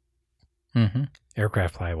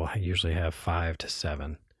 Aircraft ply will usually have 5 to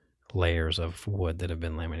 7 layers of wood that have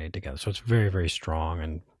been laminated together. So it's very, very strong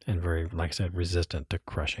and very, like I said, resistant to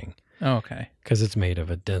crushing. Oh, okay. Because it's made of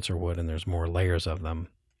a denser wood and there's more layers of them.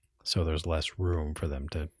 So there's less room for them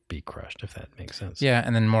to be crushed, if that makes sense. Yeah,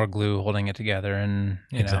 and then more glue holding it together, and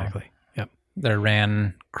exactly. Yep. They're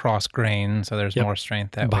ran cross grain, so there's more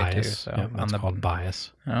strength that way too. So that's called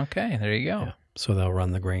bias. Okay, there you go. Yeah. So they'll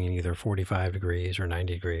run the grain either 45 degrees or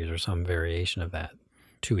 90 degrees or some variation of that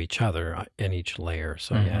to each other in each layer.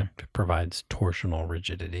 So it provides torsional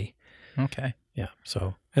rigidity. Okay. Yeah.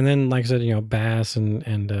 So, and then like I said, bass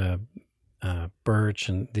and birch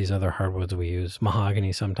and these other hardwoods we use,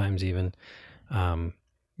 mahogany sometimes even,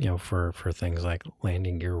 for things like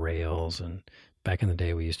landing gear rails and Back in the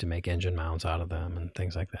day, we used to make engine mounts out of them and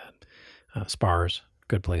things like that. Spars,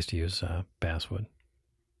 good place to use basswood.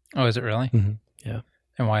 Oh, is it really? Mm-hmm. Yeah.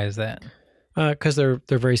 And why is that? Because they're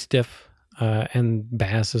very stiff, and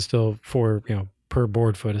bass is still per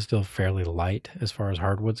board foot is still fairly light as far as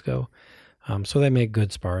hardwoods go. So they make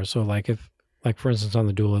good spars. So like for instance on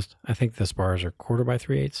the Duelist, I think the spars are 1/4 by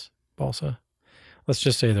 3/8 balsa. Let's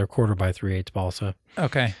just say they're 1/4 by 3/8 balsa.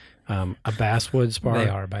 Okay. A basswood spar. They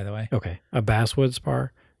are, by the way. Okay. A basswood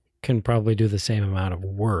spar can probably do the same amount of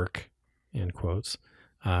work, in quotes.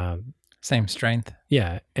 Same strength.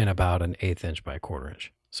 Yeah, in about an 1/8 inch by 1/4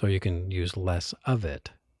 inch. So you can use less of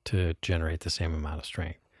it to generate the same amount of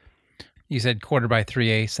strength. You said 1/4 by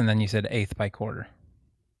 3/8, and then you said 1/8 by 1/4.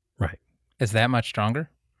 Right. Is that much stronger?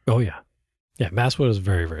 Oh, yeah. Yeah, basswood is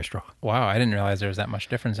very, very strong. Wow, I didn't realize there was that much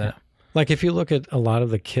difference in it. Like if you look at a lot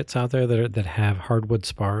of the kits out there that have hardwood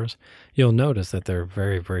spars, you'll notice that they're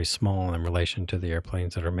very, very small in relation to the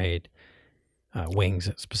airplanes that are made, wings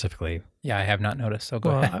specifically. Yeah, I have not noticed, so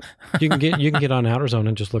go ahead. you can get on AutoZone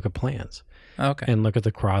and just look at plans. Okay. And look at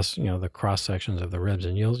the cross sections of the ribs,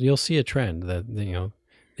 and you'll see a trend that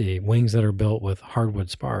the wings that are built with hardwood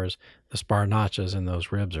spars, the spar notches in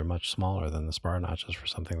those ribs are much smaller than the spar notches for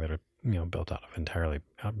something that are built entirely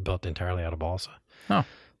out of balsa. Oh,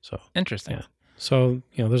 so interesting. Yeah. So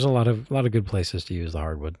there's a lot of good places to use the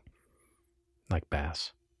hardwood, like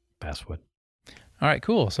basswood. All right,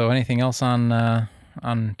 cool. So anything else on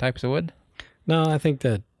types of wood? No, I think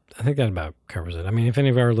that about covers it. I mean, if any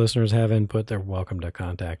of our listeners have input, they're welcome to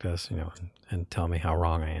contact us, and tell me how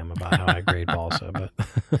wrong I am about how I grade balsa. But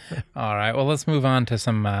all right, well, let's move on to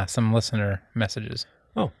some listener messages.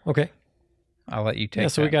 Oh, okay. I'll let you take. Yeah,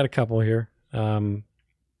 so we got a couple here. So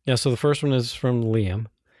the first one is from Liam.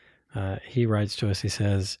 He writes to us. He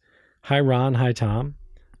says, "Hi Ron, hi Tom.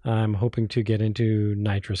 I'm hoping to get into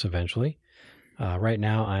nitrous eventually. Right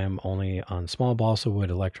now, I am only on small balsa wood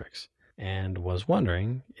electrics, and was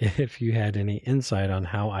wondering if you had any insight on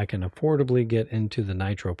how I can affordably get into the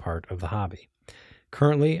nitro part of the hobby.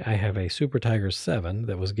 Currently, I have a Super Tiger 7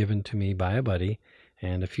 that was given to me by a buddy,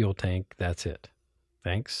 and a fuel tank. That's it.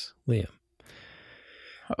 Thanks, Liam."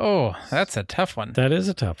 Oh, that's a tough one. That is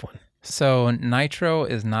a tough one. So nitro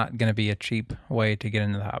is not going to be a cheap way to get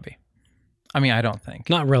into the hobby. I mean, I don't think.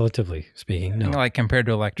 Not relatively speaking, no. Like compared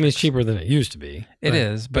to electrics. I mean, it's cheaper than it used to be. It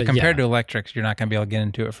is, but compared to electrics, you're not going to be able to get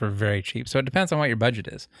into it for very cheap. So it depends on what your budget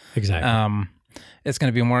is. Exactly. It's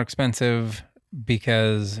going to be more expensive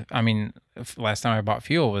because, I mean, last time I bought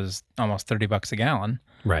fuel was almost $30 a gallon.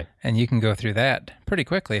 Right. And you can go through that pretty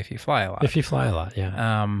quickly if you fly a lot. If you fly a lot,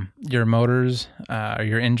 yeah. Your motors,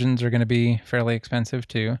 your engines are going to be fairly expensive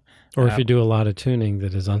too. Or if you do a lot of tuning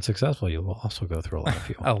that is unsuccessful, you will also go through a lot of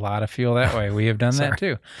fuel. A lot of fuel that way. We have done that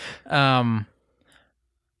too.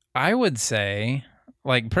 I would say,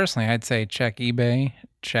 like personally, I'd say check eBay,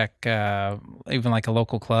 check even like a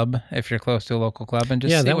local club if you're close to a local club, and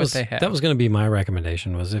just see what they have. That was going to be my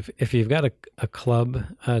recommendation. Was if you've got a club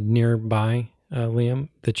nearby, Liam,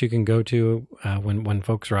 that you can go to when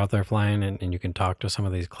folks are out there flying, and you can talk to some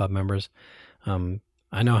of these club members.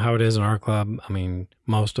 I know how it is in our club. I mean,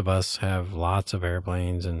 most of us have lots of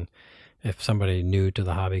airplanes, and if somebody new to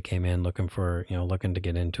the hobby came in looking to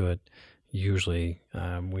get into it, usually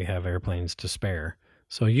we have airplanes to spare.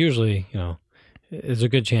 So usually, there's a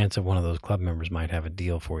good chance that one of those club members might have a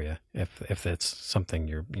deal for you if that's something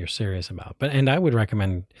you're serious about. And I would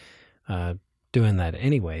recommend doing that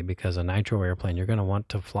anyway, because a nitro airplane, you're going to want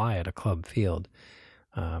to fly at a club field,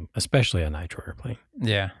 especially a nitro airplane.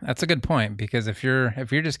 Yeah, that's a good point, because if you're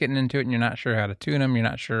just getting into it and you're not sure how to tune them, you're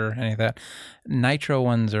not sure any of that, nitro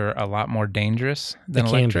ones are a lot more dangerous than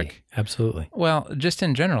electric. Can be. Absolutely. Well, just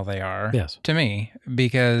in general they are. Yes. To me,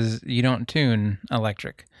 because you don't tune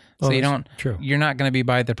electric. So you're not going to be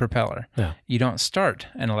by the propeller. Yeah. You don't start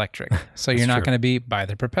an electric. So you're not going to be by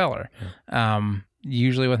the propeller. Yeah.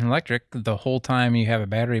 Usually with an electric, the whole time you have a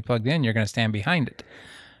battery plugged in, you're going to stand behind it.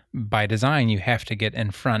 By design, you have to get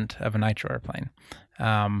in front of a nitro airplane.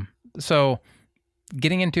 So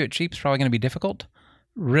getting into it cheap is probably going to be difficult.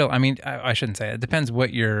 I shouldn't say it. It depends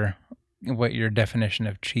what your definition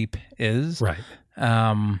of cheap is. Right.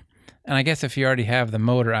 And I guess if you already have the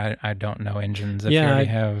motor, I don't know engines. If you already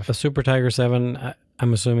have a Super Tiger 7,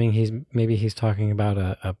 I'm assuming he's talking about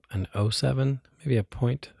an 07, maybe a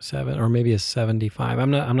 0.7, or maybe a 75.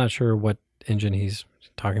 I'm not sure what engine he's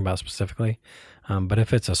talking about specifically. But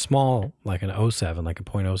if it's a small, like an 07, like a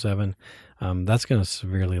 0.07, that's going to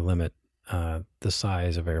severely limit the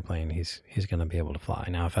size of airplane he's going to be able to fly.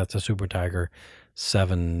 Now, if that's a Super Tiger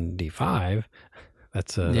 75,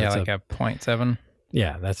 that's a 0.7.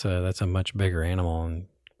 Yeah, that's a much bigger animal and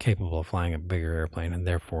capable of flying a bigger airplane and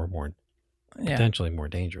therefore more potentially more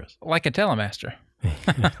dangerous. Like a Telemaster.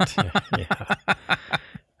 Yeah.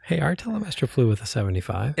 Hey, our Telemaster flew with a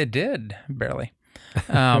 75. It did, barely.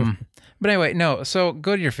 But anyway, no, so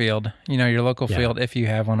go to your field, your local field if you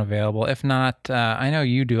have one available. If not, I know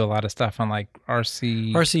you do a lot of stuff on like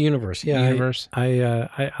RC Universe. Yeah. Universe.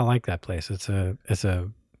 I like that place. It's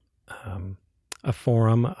a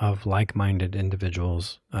forum of like-minded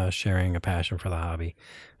individuals sharing a passion for the hobby.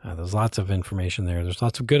 There's lots of information there. There's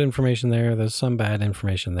lots of good information there. There's some bad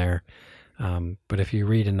information there. But if you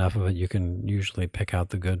read enough of it, you can usually pick out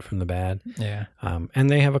the good from the bad. Yeah. And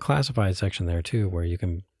they have a classified section there too, where you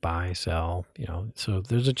can buy, sell, so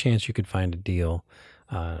there's a chance you could find a deal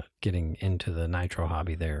getting into the nitro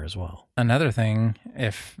hobby there as well. Another thing,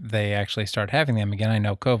 if they actually start having them again, I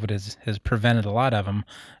know COVID has prevented a lot of them.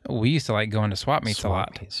 We used to like going to swap meets a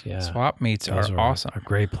lot. Swap meets are awesome. A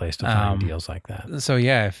great place to find deals like that. So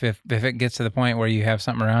yeah, if it gets to the point where you have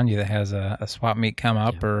something around you that has a swap meet come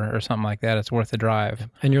up or something like that, it's worth the drive.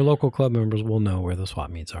 And your local club members will know where the swap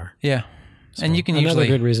meets are. Yeah. So and you can another usually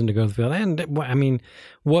good reason to go to the field. And I mean,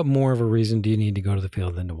 what more of a reason do you need to go to the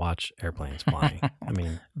field than to watch airplanes flying? I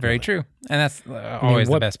mean, very true. And that's always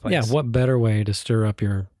the best place. Yeah. What better way to stir up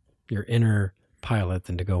your inner pilot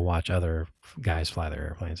than to go watch other guys fly their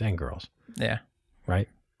airplanes and girls? Yeah. Right.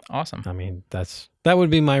 Awesome. I mean, that would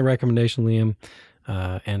be my recommendation, Liam,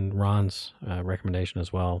 and Ron's recommendation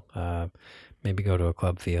as well. Maybe go to a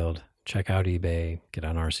club field, check out eBay, get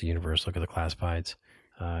on RC Universe, look at the classifieds.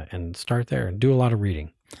 And start there and do a lot of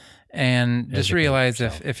reading. And just realize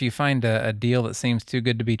if you find a deal that seems too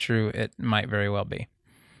good to be true, it might very well be.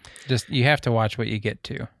 Just you have to watch what you get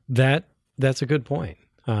to. That's a good point.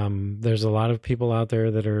 There's a lot of people out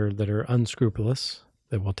there that are unscrupulous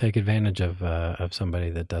that will take advantage of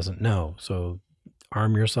somebody that doesn't know. So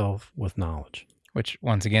arm yourself with knowledge. Which,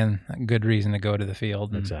 once again, a good reason to go to the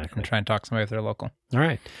field and try and talk to somebody if they're local. All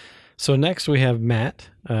right. So next we have Matt.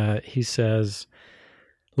 He says,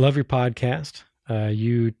 love your podcast.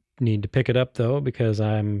 You need to pick it up, though, because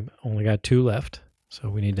I'm only got 2 left. So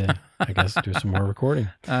we need to, I guess, do some more recording.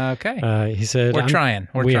 Okay. He said, We're trying.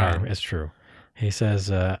 We are. It's true. He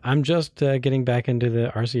says, I'm just getting back into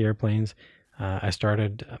the RC airplanes. I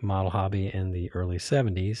started a model hobby in the early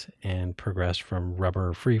 70s and progressed from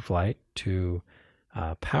rubber free flight to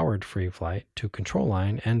powered free flight to control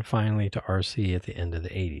line and finally to RC at the end of the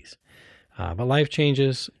 80s. But life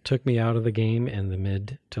changes took me out of the game in the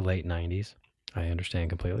mid to late 90s. I understand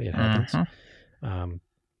completely. It happens.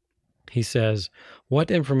 He says,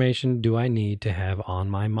 what information do I need to have on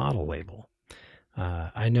my model label?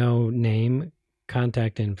 I know name,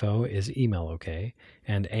 contact info is email okay,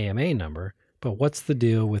 and AMA number, but what's the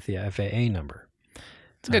deal with the FAA number?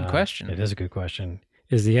 It's a good question. It is a good question.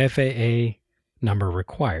 Is the FAA number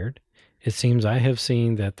required? It seems I have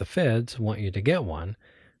seen that the feds want you to get one,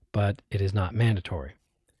 but it is not mandatory.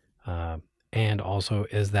 And also,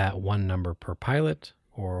 is that one number per pilot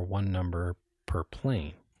or one number per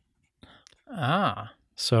plane?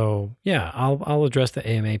 So yeah, I'll address the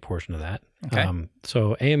AMA portion of that. Okay.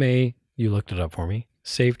 So AMA, you looked it up for me.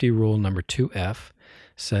 Safety rule number 2F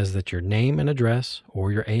says that your name and address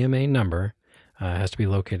or your AMA number has to be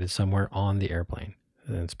located somewhere on the airplane.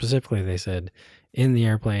 And specifically, they said in the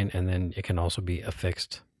airplane, and then it can also be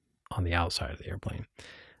affixed on the outside of the airplane.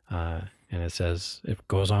 And it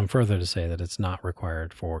goes on further to say that it's not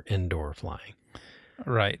required for indoor flying.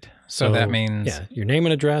 Right. So that means... Yeah, your name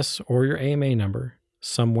and address or your AMA number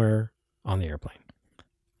somewhere on the airplane.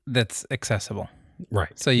 That's accessible.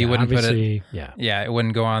 Right. So you wouldn't put it... Yeah, it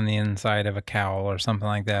wouldn't go on the inside of a cowl or something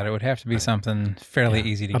like that. It would have to be something fairly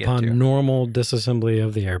easy to get to. Upon normal disassembly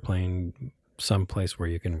of the airplane, someplace where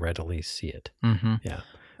you can readily see it. Mm-hmm. Yeah.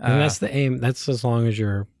 And that's the aim. That's as long as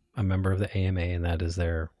you're a member of the AMA, and that is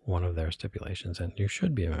one of their stipulations, and you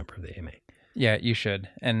should be a member of the AMA. Yeah, you should.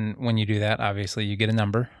 And when you do that, obviously you get a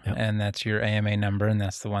number, and that's your AMA number, and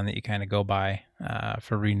that's the one that you kind of go by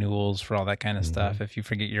for renewals, for all that kind of stuff. If you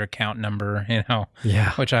forget your account number,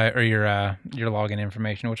 which or your login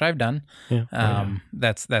information, which I've done,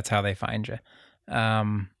 that's how they find you.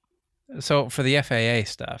 So for the FAA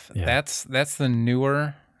stuff, that's the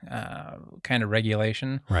newer kind of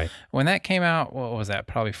regulation. Right. When that came out, what was that?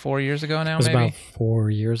 Probably 4 years ago now, maybe? It was maybe? about 4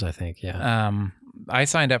 years, I think, yeah. I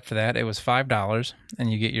signed up for that. It was $5,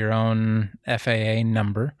 and you get your own FAA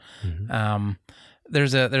number. Mm-hmm.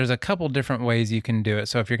 There's a couple different ways you can do it.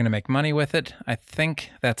 So if you're going to make money with it, I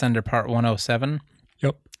think that's under Part 107.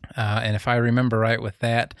 Yep. And if I remember right with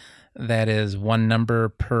that, that is one number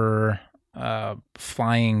per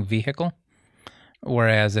flying vehicle,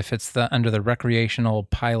 Whereas if it's under the recreational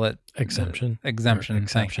pilot Exemption. exemption,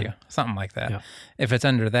 thank you, something like that. Yeah. If it's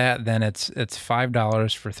under that, then it's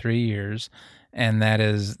 $5 for 3 years, and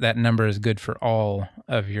that number is good for all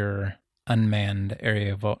of your unmanned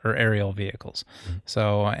aerial vehicles. Mm-hmm.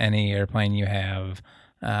 So any airplane you have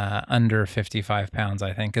under 55 pounds,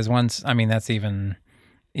 I think, is that's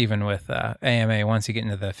even with AMA, once you get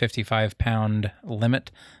into the 55-pound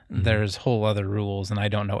limit, there's whole other rules, and I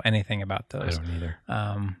don't know anything about those. I don't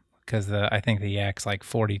either. Because I think the Yak's like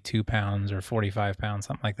 42 pounds or 45 pounds,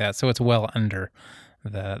 something like that. So it's well under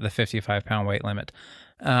the 55-pound weight limit.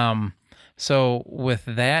 So with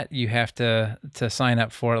that, you have to sign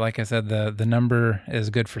up for it. Like I said, the number is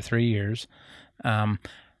good for 3 years.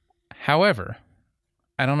 However,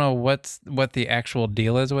 I don't know what the actual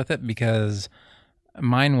deal is with it, because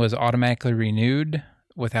mine was automatically renewed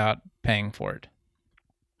without paying for it.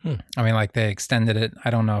 I mean, like, they extended it. I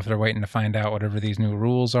don't know if they're waiting to find out whatever these new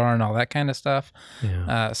rules are and all that kind of stuff.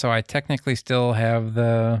 Yeah. So I technically still have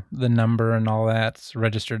the number and all that's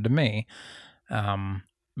registered to me.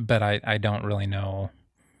 But I don't really know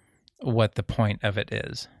what the point of it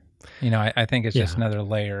is. I think it's just another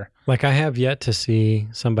layer. Like, I have yet to see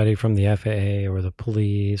somebody from the FAA or the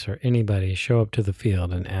police or anybody show up to the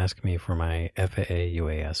field and ask me for my FAA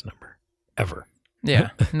UAS number, ever. Yeah,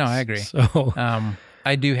 no, I agree. So,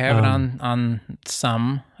 I do have it on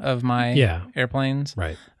some of my airplanes,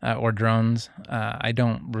 right, or drones. I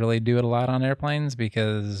don't really do it a lot on airplanes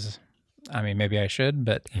because, maybe I should,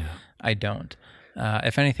 but I don't.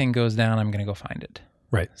 If anything goes down, I'm going to go find it.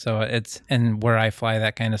 Right. So and where I fly,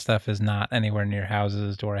 that kind of stuff is not anywhere near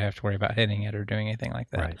houses to where I have to worry about hitting it or doing anything like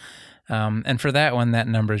that. Right. And for that one, that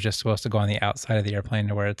number is just supposed to go on the outside of the airplane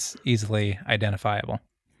to where it's easily identifiable.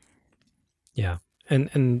 Yeah.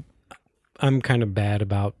 And I'm kind of bad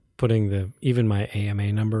about putting even my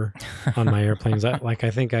AMA number on my airplanes. I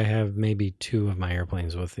think I have maybe 2 of my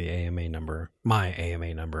airplanes with the my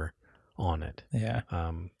AMA number on it. Yeah.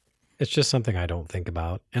 It's just something I don't think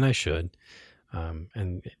about, and I should.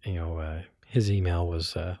 And his email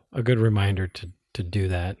was a good reminder to do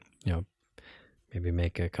that. Maybe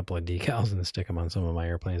make a couple of decals and stick them on some of my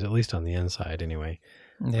airplanes, at least on the inside, anyway.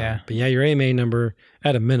 Yeah. But yeah, your AMA number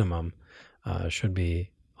at a minimum should be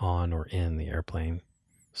on or in the airplane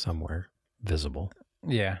somewhere visible.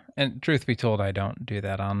 Yeah, and truth be told, I don't do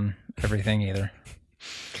that on everything either.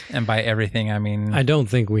 And by everything, I mean, I don't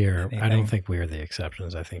think we are. Anything. I don't think we are the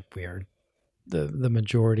exceptions. I think we are the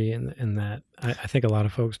majority in that. I think a lot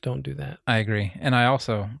of folks don't do that. I agree, and I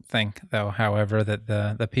also think, though, however, that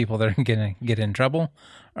the people that are going to get in trouble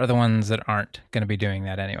are the ones that aren't going to be doing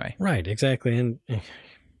that anyway. Right. Exactly. And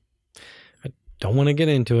I don't want to get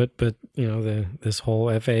into it, but this whole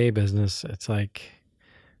FAA business, it's like,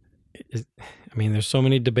 there's so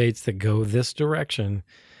many debates that go this direction.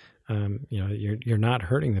 You're not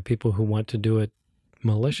hurting the people who want to do it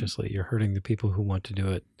maliciously. You're hurting the people who want to do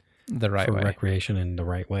it the right for way, recreation in the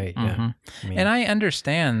right way. Mm-hmm. Yeah, and I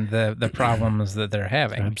understand the problems that they're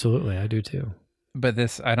having. Absolutely, I do too. But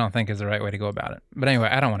this, I don't think, is the right way to go about it. But anyway,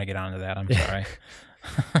 I don't want to get onto that. I'm sorry.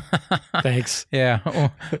 Thanks. Yeah.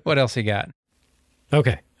 What else you got?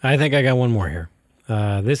 Okay, I think I got one more here.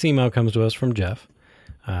 This email comes to us from Jeff.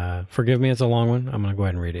 Forgive me, it's a long one. I'm going to go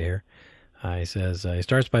ahead and read it here. He says, he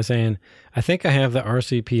starts by saying, I think I have the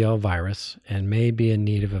RCPL virus and may be in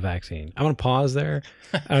need of a vaccine. I'm going to pause there.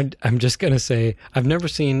 I'm just going to say, I've never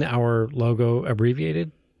seen our logo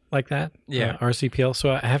abbreviated like that. Yeah. RCPL. So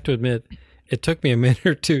I have to admit, it took me a minute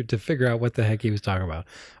or two to figure out what the heck he was talking about.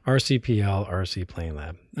 RCPL, RC Plane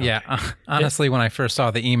Lab. Okay. Yeah. Honestly, when I first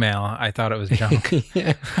saw the email, I thought it was junk.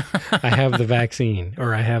 Yeah. I have the vaccine,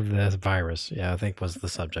 or I have the virus. Yeah, I think was the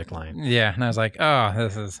subject line. Yeah. And I was like, oh,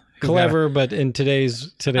 this is clever, but in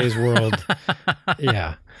today's world,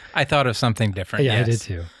 yeah. I thought of something different. Yeah, yes. I did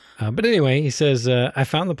too. But anyway, he says, I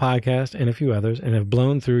found the podcast and a few others and have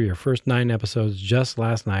blown through your first 9 episodes just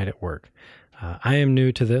last night at work. I am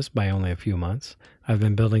new to this by only a few months. I've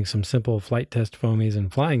been building some simple flight test foamies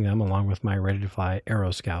and flying them along with my ready-to-fly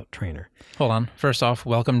Aero Scout trainer. Hold on. First off,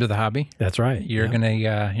 welcome to the hobby. That's right. You're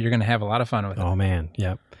gonna have a lot of fun with it. Oh man,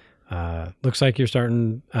 yep. Looks like you're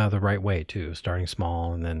starting the right way too. Starting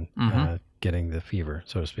small and then getting the fever,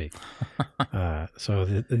 so to speak. So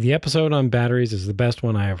the episode on batteries is the best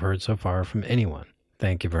one I have heard so far from anyone.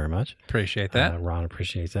 Thank you very much. Appreciate that. Ron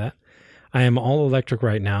appreciates that. I am all electric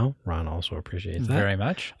right now. Ron also appreciates that. Very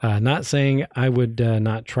much. Not saying I would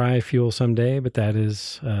not try fuel someday, but that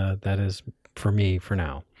is for me for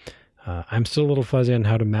now. I'm still a little fuzzy on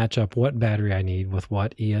how to match up what battery I need with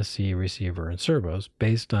what ESC receiver and servos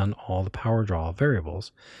based on all the power draw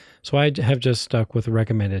variables. So I have just stuck with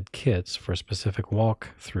recommended kits for specific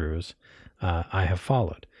walkthroughs I have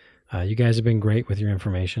followed. You guys have been great with your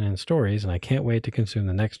information and stories, and I can't wait to consume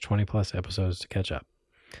the next 20 plus episodes to catch up.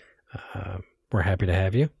 We're happy to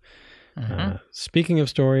have you. Speaking of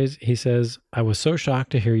stories, he says, I was so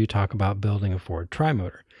shocked to hear you talk about building a Ford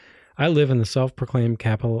Trimotor. I live in the self-proclaimed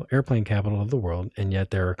airplane capital of the world, and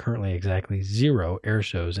yet there are currently exactly 0 air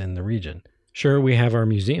shows in the region. Sure, we have our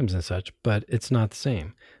museums and such, but it's not the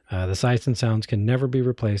same. The sights and sounds can never be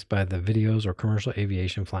replaced by the videos or commercial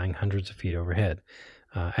aviation flying hundreds of feet overhead.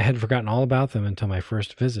 I had forgotten all about them until my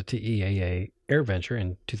first visit to EAA AirVenture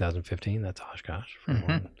in 2015. That's Oshkosh, for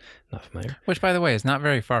anyone not familiar. Which, by the way, is not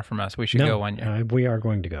very far from us. We should go one year. We are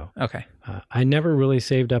going to go. Okay. I never really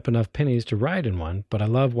saved up enough pennies to ride in one, but I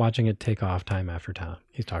love watching it take off time after time.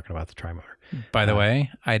 He's talking about the Trimotor. By the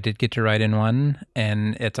way, I did get to ride in one,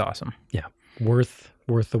 and it's awesome. Yeah. Worth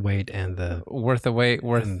the wait and the... Worth the wait,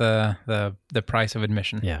 the price of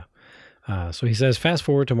admission. Yeah. So he says, fast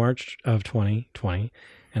forward to March of 2020,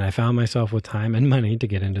 and I found myself with time and money to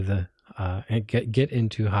get into get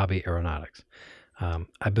into hobby aeronautics.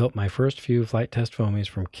 I built my first few flight test foamies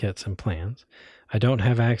from kits and plans. I don't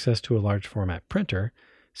have access to a large format printer.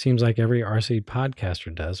 Seems like every RC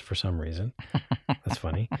podcaster does for some reason. That's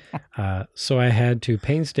funny. So I had to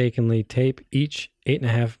painstakingly tape each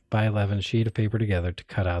 8.5 by 11 sheet of paper together to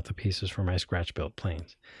cut out the pieces for my scratch-built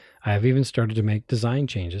planes. I have even started to make design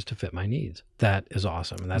changes to fit my needs. That is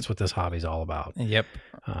awesome, and that's what this hobby is all about. Yep.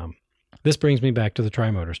 This brings me back to the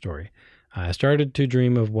Trimotor story. I started to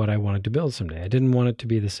dream of what I wanted to build someday. I didn't want it to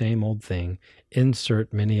be the same old thing.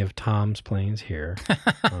 Insert many of Tom's planes here.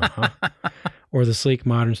 Or the sleek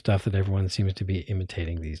modern stuff that everyone seems to be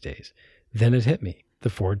imitating these days. Then it hit me. The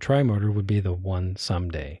Ford Trimotor would be the one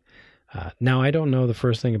someday. Now, I don't know the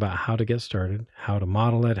first thing about how to get started, how to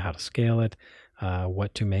model it, how to scale it,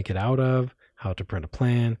 what to make it out of, how to print a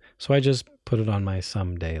plan. So I just put it on my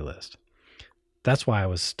someday list. That's why I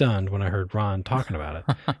was stunned when I heard Ron talking about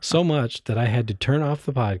it. So much that I had to turn off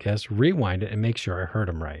the podcast, rewind it, and make sure I heard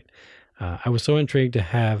him right. I am so intrigued. I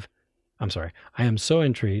have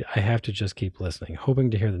to just keep listening, hoping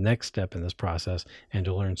to hear the next step in this process and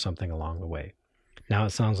to learn something along the way. Now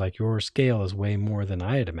it sounds like your scale is way more than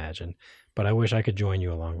I had imagined, but I wish I could join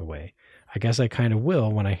you along the way. I guess I kind of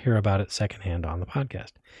will when I hear about it secondhand on the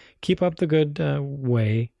podcast. Keep up the good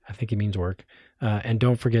way. I think he means work. And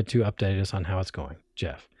don't forget to update us on how it's going.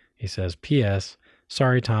 Jeff. He says, P.S.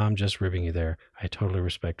 Sorry, Tom, just ribbing you there. I totally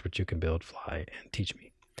respect what you can build, fly, and teach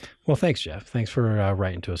me. Well, thanks, Jeff. Thanks for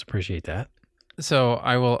writing to us. Appreciate that. So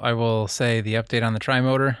I will say the update on the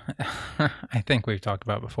Trimotor, I think we've talked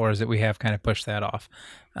about before, is that we have kind of pushed that off.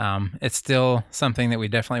 It's still something that we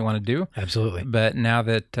definitely want to do. Absolutely. But now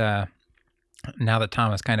that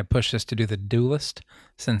Tom has kind of pushed us to do the Duelist,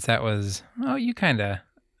 since that was,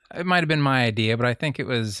 it might have been my idea, but I think it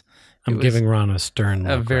was... I'm giving Ron a stern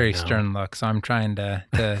look. A very stern look, so I'm trying to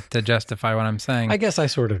justify what I'm saying. I guess I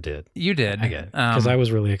sort of did. You did. I get it. Because I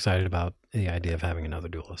was really excited about the idea of having another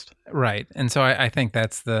Duelist. Right. And so I think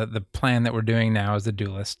that's the plan that we're doing now is the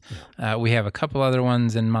Duelist. Yeah. We have a couple other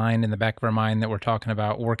ones in mind, in the back of our mind, that we're talking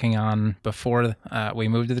about working on before we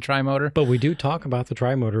move to the Trimotor. But we do talk about the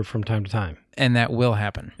Trimotor from time to time. And that will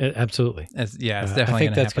happen. Absolutely. It's definitely I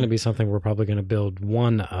think that's going to be something we're probably going to build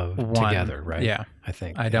one together, right? Yeah. I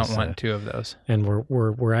think. I don't want two of those. And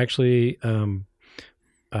we're actually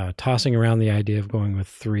tossing around the idea of going with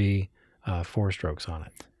 3 4-strokes on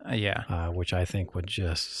it. Which I think would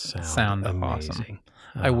just sound amazing. Awesome.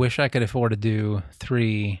 I wish I could afford to do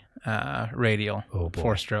 3 radial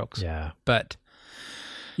 4-strokes. Yeah. But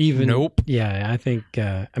even nope. Yeah, I think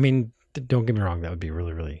don't get me wrong, that would be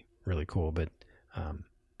really, really, really cool, but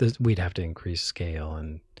we'd have to increase scale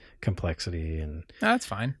and complexity and that's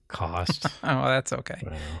fine. Cost. Oh, that's okay.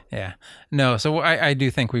 Wow. Yeah. No, so I do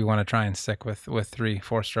think we want to try and stick with 3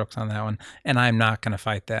 4-strokes on that one, and I'm not going to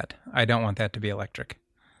fight that. I don't want that to be electric.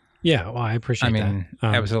 Yeah, well, I appreciate that.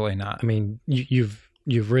 Absolutely not. I mean, you've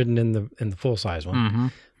ridden in the full size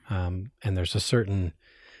one, and there's a certain,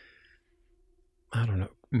 I don't know,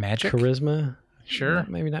 magic, charisma. Sure,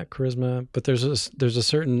 maybe not charisma, but there's a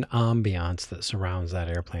certain ambiance that surrounds that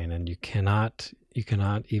airplane, and you cannot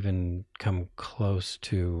even come close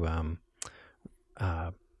to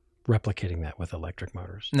replicating that with electric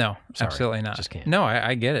motors. No, absolutely not. Just can't. No,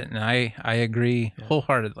 I get it, and I agree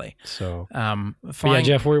wholeheartedly. So, yeah,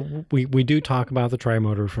 Jeff, we do talk about the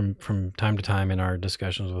Trimotor from time to time in our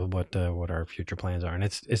discussions with what our future plans are, and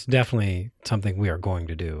it's definitely something we are going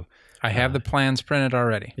to do. I have the plans printed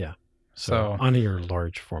already. Yeah. So on your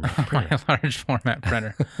large format printer. my large format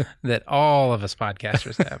printer that all of us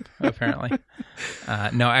podcasters have, apparently.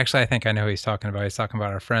 No, actually, I think I know who he's talking about. He's talking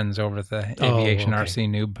about our friends over at the Aviation RC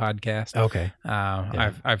Noob podcast. Okay.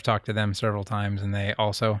 I've talked to them several times, and they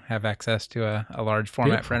also have access to a large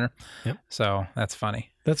format printer. Yep. So that's funny.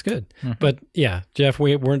 That's good. But yeah, Jeff,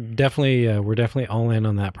 we're definitely all in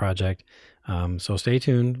on that project. So stay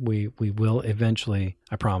tuned. We will eventually,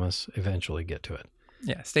 I promise, get to it.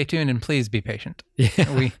 Yeah, stay tuned and please be patient.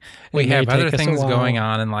 Yeah. We have other take us a things while. going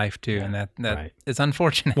on in life too, and that right. is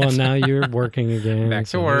unfortunate. Well, now you're working again. Back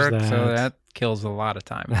to work, so that kills a lot of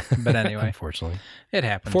time. But anyway, unfortunately, it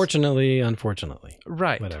happens. Fortunately, unfortunately,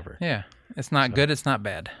 right? Whatever. Yeah, it's not good. It's not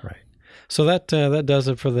bad. Right. So that does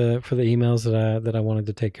it for the emails that I wanted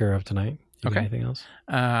to take care of tonight. You got anything else?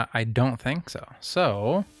 I don't think so.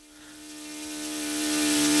 So.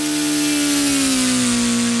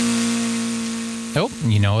 Oh,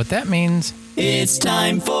 you know what that means. It's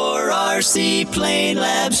time for RC Plane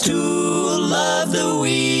Labs Tool of the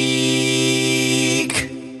Week.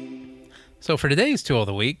 So for today's Tool of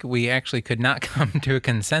the Week, we actually could not come to a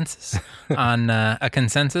consensus on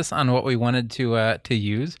what we wanted to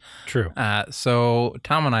use. True. So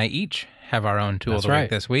Tom and I each have our own Tool of the Week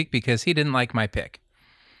this week because he didn't like my pick.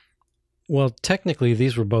 Well, technically,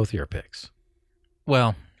 these were both your picks.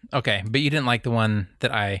 Well, okay, but you didn't like the one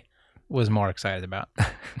that I was more excited about.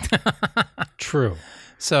 True.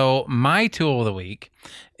 So my Tool of the Week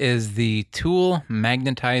is the Tool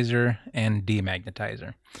Magnetizer and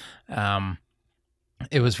Demagnetizer.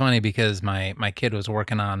 It was funny because my kid was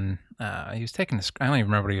working on, he was taking I don't even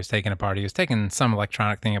remember what he was taking apart. He was taking some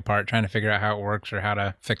electronic thing apart, trying to figure out how it works or how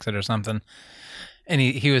to fix it or something. And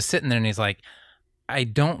he was sitting there and he's like, I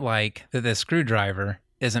don't like that this screwdriver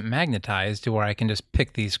isn't magnetized to where I can just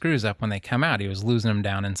pick these screws up when they come out. He was losing them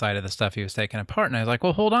down inside of the stuff he was taking apart. And I was like,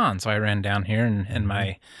 well, hold on. So I ran down here in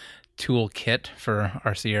my tool kit for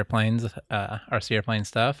RC airplane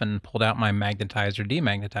stuff and pulled out my magnetizer,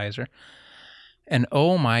 demagnetizer. And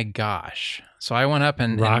oh my gosh. So I went up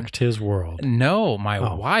and rocked his world. No, my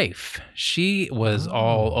wife, she was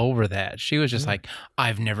all over that. She was just like,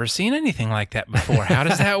 I've never seen anything like that before. How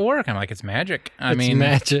does that work? I'm like, it's magic. It's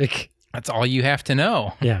magic. That's all you have to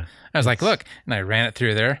know. Yeah. I was like, look, and I ran it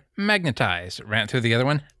through there, magnetized. Ran it through the other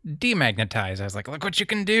one, demagnetized. I was like, look what you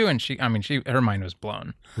can do. And her mind was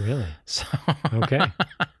blown. Really? So okay.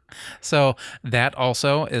 So that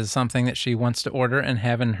also is something that she wants to order and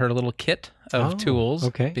have in her little kit of tools.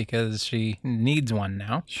 Okay. Because she needs one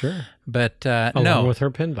now. Sure. But along with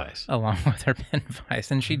her pin vise. Along with her pin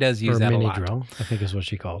vise. And she does use that a lot. Mini drill, I think is what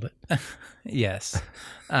she called it. Yes.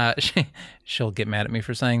 She'll get mad at me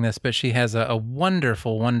for saying this, but she has a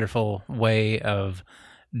wonderful, wonderful way of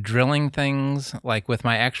drilling things, like with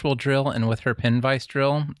my actual drill and with her pin vise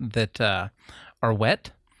drill that are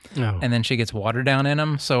wet. Oh. And then she gets water down in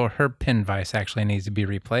them. So her pin vise actually needs to be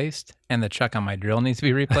replaced. And the chuck on my drill needs to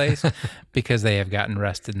be replaced because they have gotten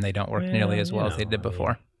rusted and they don't work nearly as well as they did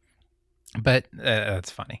before. But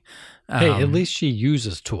that's funny. Hey, at least she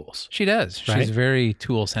uses tools. She does. Right? She's very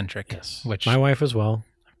tool-centric. Yes. Which my wife as well.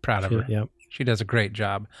 Proud of her. Yep. She does a great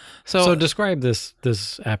job. So describe this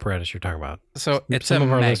apparatus you're talking about. So it's some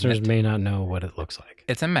of our magnet. listeners may not know what it looks like.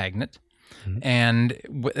 It's a magnet, and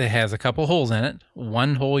it has a couple holes in it.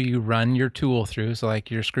 One hole you run your tool through, so like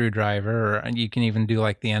your screwdriver, or you can even do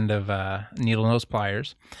like the end of needle nose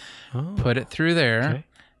pliers. Put it through there,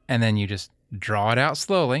 and then you just draw it out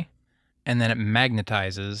slowly, and then it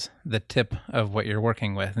magnetizes the tip of what you're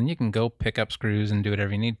working with. And you can go pick up screws and do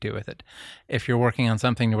whatever you need to do with it. If you're working on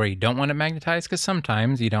something where you don't want it magnetized, because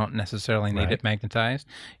sometimes you don't necessarily need it magnetized,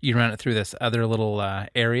 you run it through this other little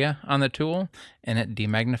area on the tool, and it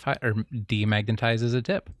demagnetizes a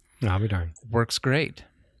tip. I'll be darned. Works great.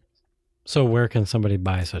 So where can somebody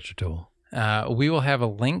buy such a tool? We will have a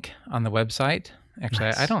link on the website. Actually,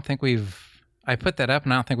 Nice. I don't think I put that up,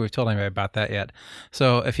 and I don't think we've told anybody about that yet.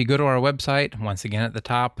 So if you go to our website, once again at the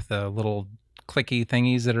top, the little clicky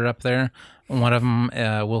thingies that are up there, one of them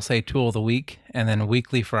will say Tool of the Week, and then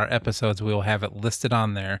weekly for our episodes, we will have it listed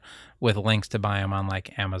on there with links to buy them on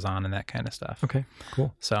like Amazon and that kind of stuff. Okay,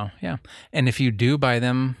 cool. So, yeah. And if you do buy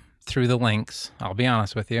them through the links, I'll be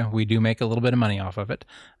honest with you, we do make a little bit of money off of it.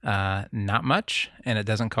 Not much, and it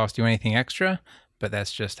doesn't cost you anything extra, but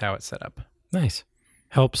that's just how it's set up. Nice.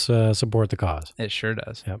 Helps support the cause. It sure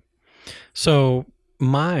does. Yep. So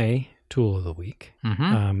my tool of the week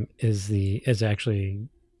Mm-hmm. is actually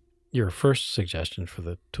your first suggestion for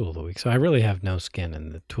the tool of the week. So I really have no skin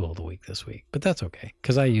in the tool of the week this week, but that's okay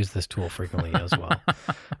because I use this tool frequently as well.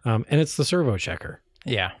 And it's the servo checker.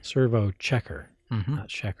 Yeah. Servo checker, Mm-hmm. not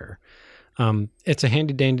checker. It's a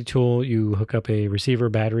handy dandy tool. You hook up a receiver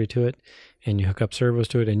battery to it, and you hook up servos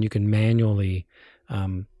to it, and you can manually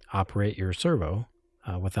operate your servo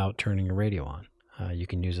without turning your radio on. You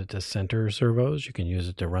can use it to center servos. You can use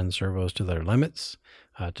it to run servos to their limits,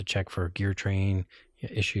 to check for gear train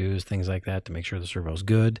issues, things like that, to make sure the servo's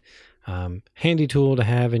good. Handy tool to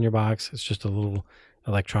have in your box. It's just a little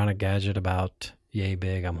electronic gadget about yay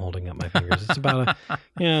big. I'm holding up my fingers. It's about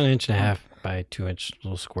an inch and a half by 2 inch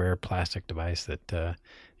little square plastic device that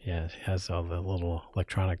it has all the little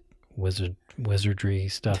electronic wizardry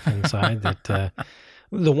stuff inside. That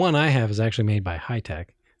the one I have is actually made by Hitech,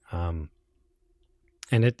 and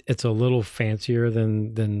it's a little fancier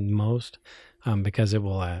than most because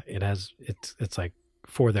it's like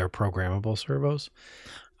for their programmable servos.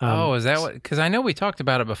 Is that what? Because I know we talked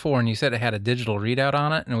about it before, and you said it had a digital readout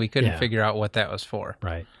on it, and we couldn't figure out what that was for.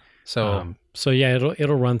 Right. So,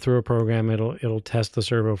 it'll run through a program. It'll test the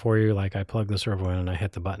servo for you. Like I plug the servo in and I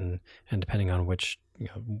hit the button, and depending on which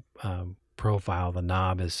profile the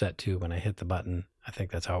knob is set to when I hit the button, I think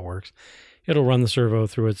that's how it works. It'll run the servo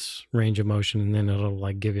through its range of motion, and then it'll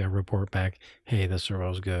like give you a report back. Hey, the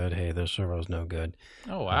servo's good. Hey, the servo's no good.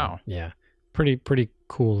 Oh wow. Pretty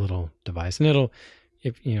cool little device, and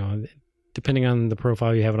depending on the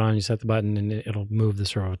profile you have it on, you set the button and it'll move the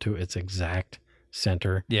servo to its exact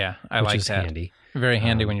center. Yeah, I which like is that. Handy. Very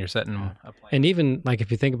handy when you're setting a plane. And even like if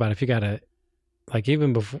you think about it, if you got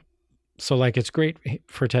even before, so like it's great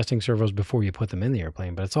for testing servos before you put them in the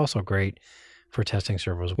airplane, but it's also great for testing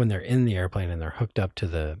servos when they're in the airplane and they're hooked up to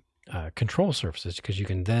the control surfaces, because you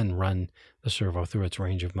can then run the servo through its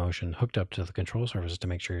range of motion hooked up to the control surfaces to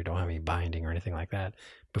make sure you don't have any binding or anything like that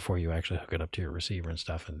before you actually hook it up to your receiver and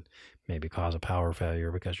stuff, and maybe cause a power failure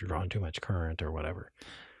because you're drawing too much current or whatever.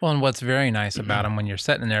 Well, and what's very nice about them when you're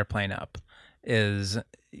setting an airplane up is,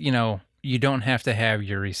 you don't have to have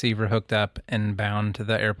your receiver hooked up and bound to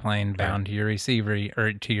the airplane, bound to your receiver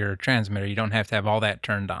or to your transmitter. You don't have to have all that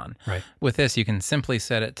turned on. Right. With this, you can simply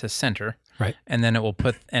set it to center. Right. And then it will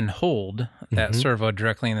put and hold that servo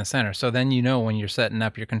directly in the center. So then when you're setting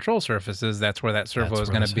up your control surfaces, that's where that servo is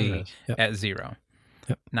going to be at zero.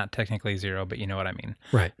 Yep. Not technically zero, but you know what I mean.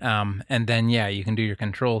 Right. And then you can do your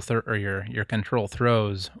control your control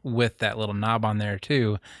throws with that little knob on there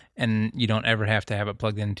too, and you don't ever have to have it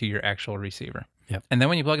plugged into your actual receiver. Yep. And then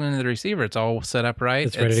when you plug it into the receiver, it's all set up right.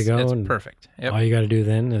 It's ready to go. It's and perfect. Yep. All you got to do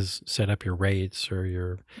then is set up your rates or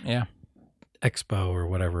your Expo or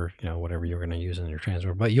whatever you're going to use in your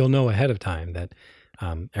transmitter. But you'll know ahead of time that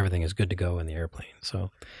everything is good to go in the airplane. So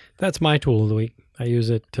that's my tool of the week. I use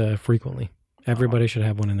it frequently. Everybody should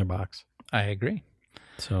have one in their box. I agree.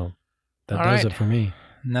 So that does it for me.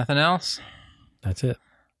 Nothing else? That's it.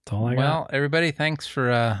 That's all I got. Well, everybody, thanks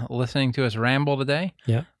for listening to us ramble today.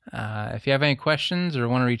 Yeah. If you have any questions or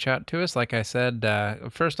want to reach out to us, like I said,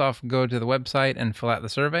 first off, go to the website and fill out the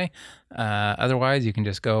survey. Otherwise, you can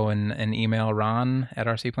just go and email Ron at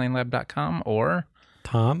rcplanelab.com or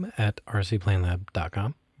Tom at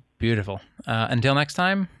rcplanelab.com. Beautiful. Until next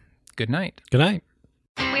time, good night. Good night.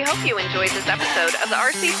 We hope you enjoyed this episode of the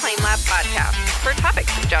RC Plane Lab podcast. For topic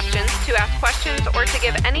suggestions, to ask questions, or to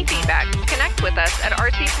give any feedback, connect with us at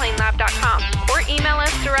rcplanelab.com or email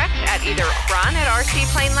us direct at either ron at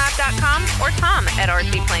rcplanelab.com or tom at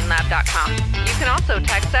rcplanelab.com. You can also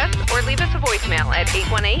text us or leave us a voicemail at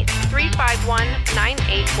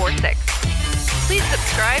 818-351-9846. Please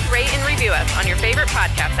subscribe, rate, and review us on your favorite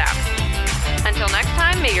podcast app. Until next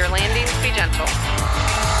time, may your landing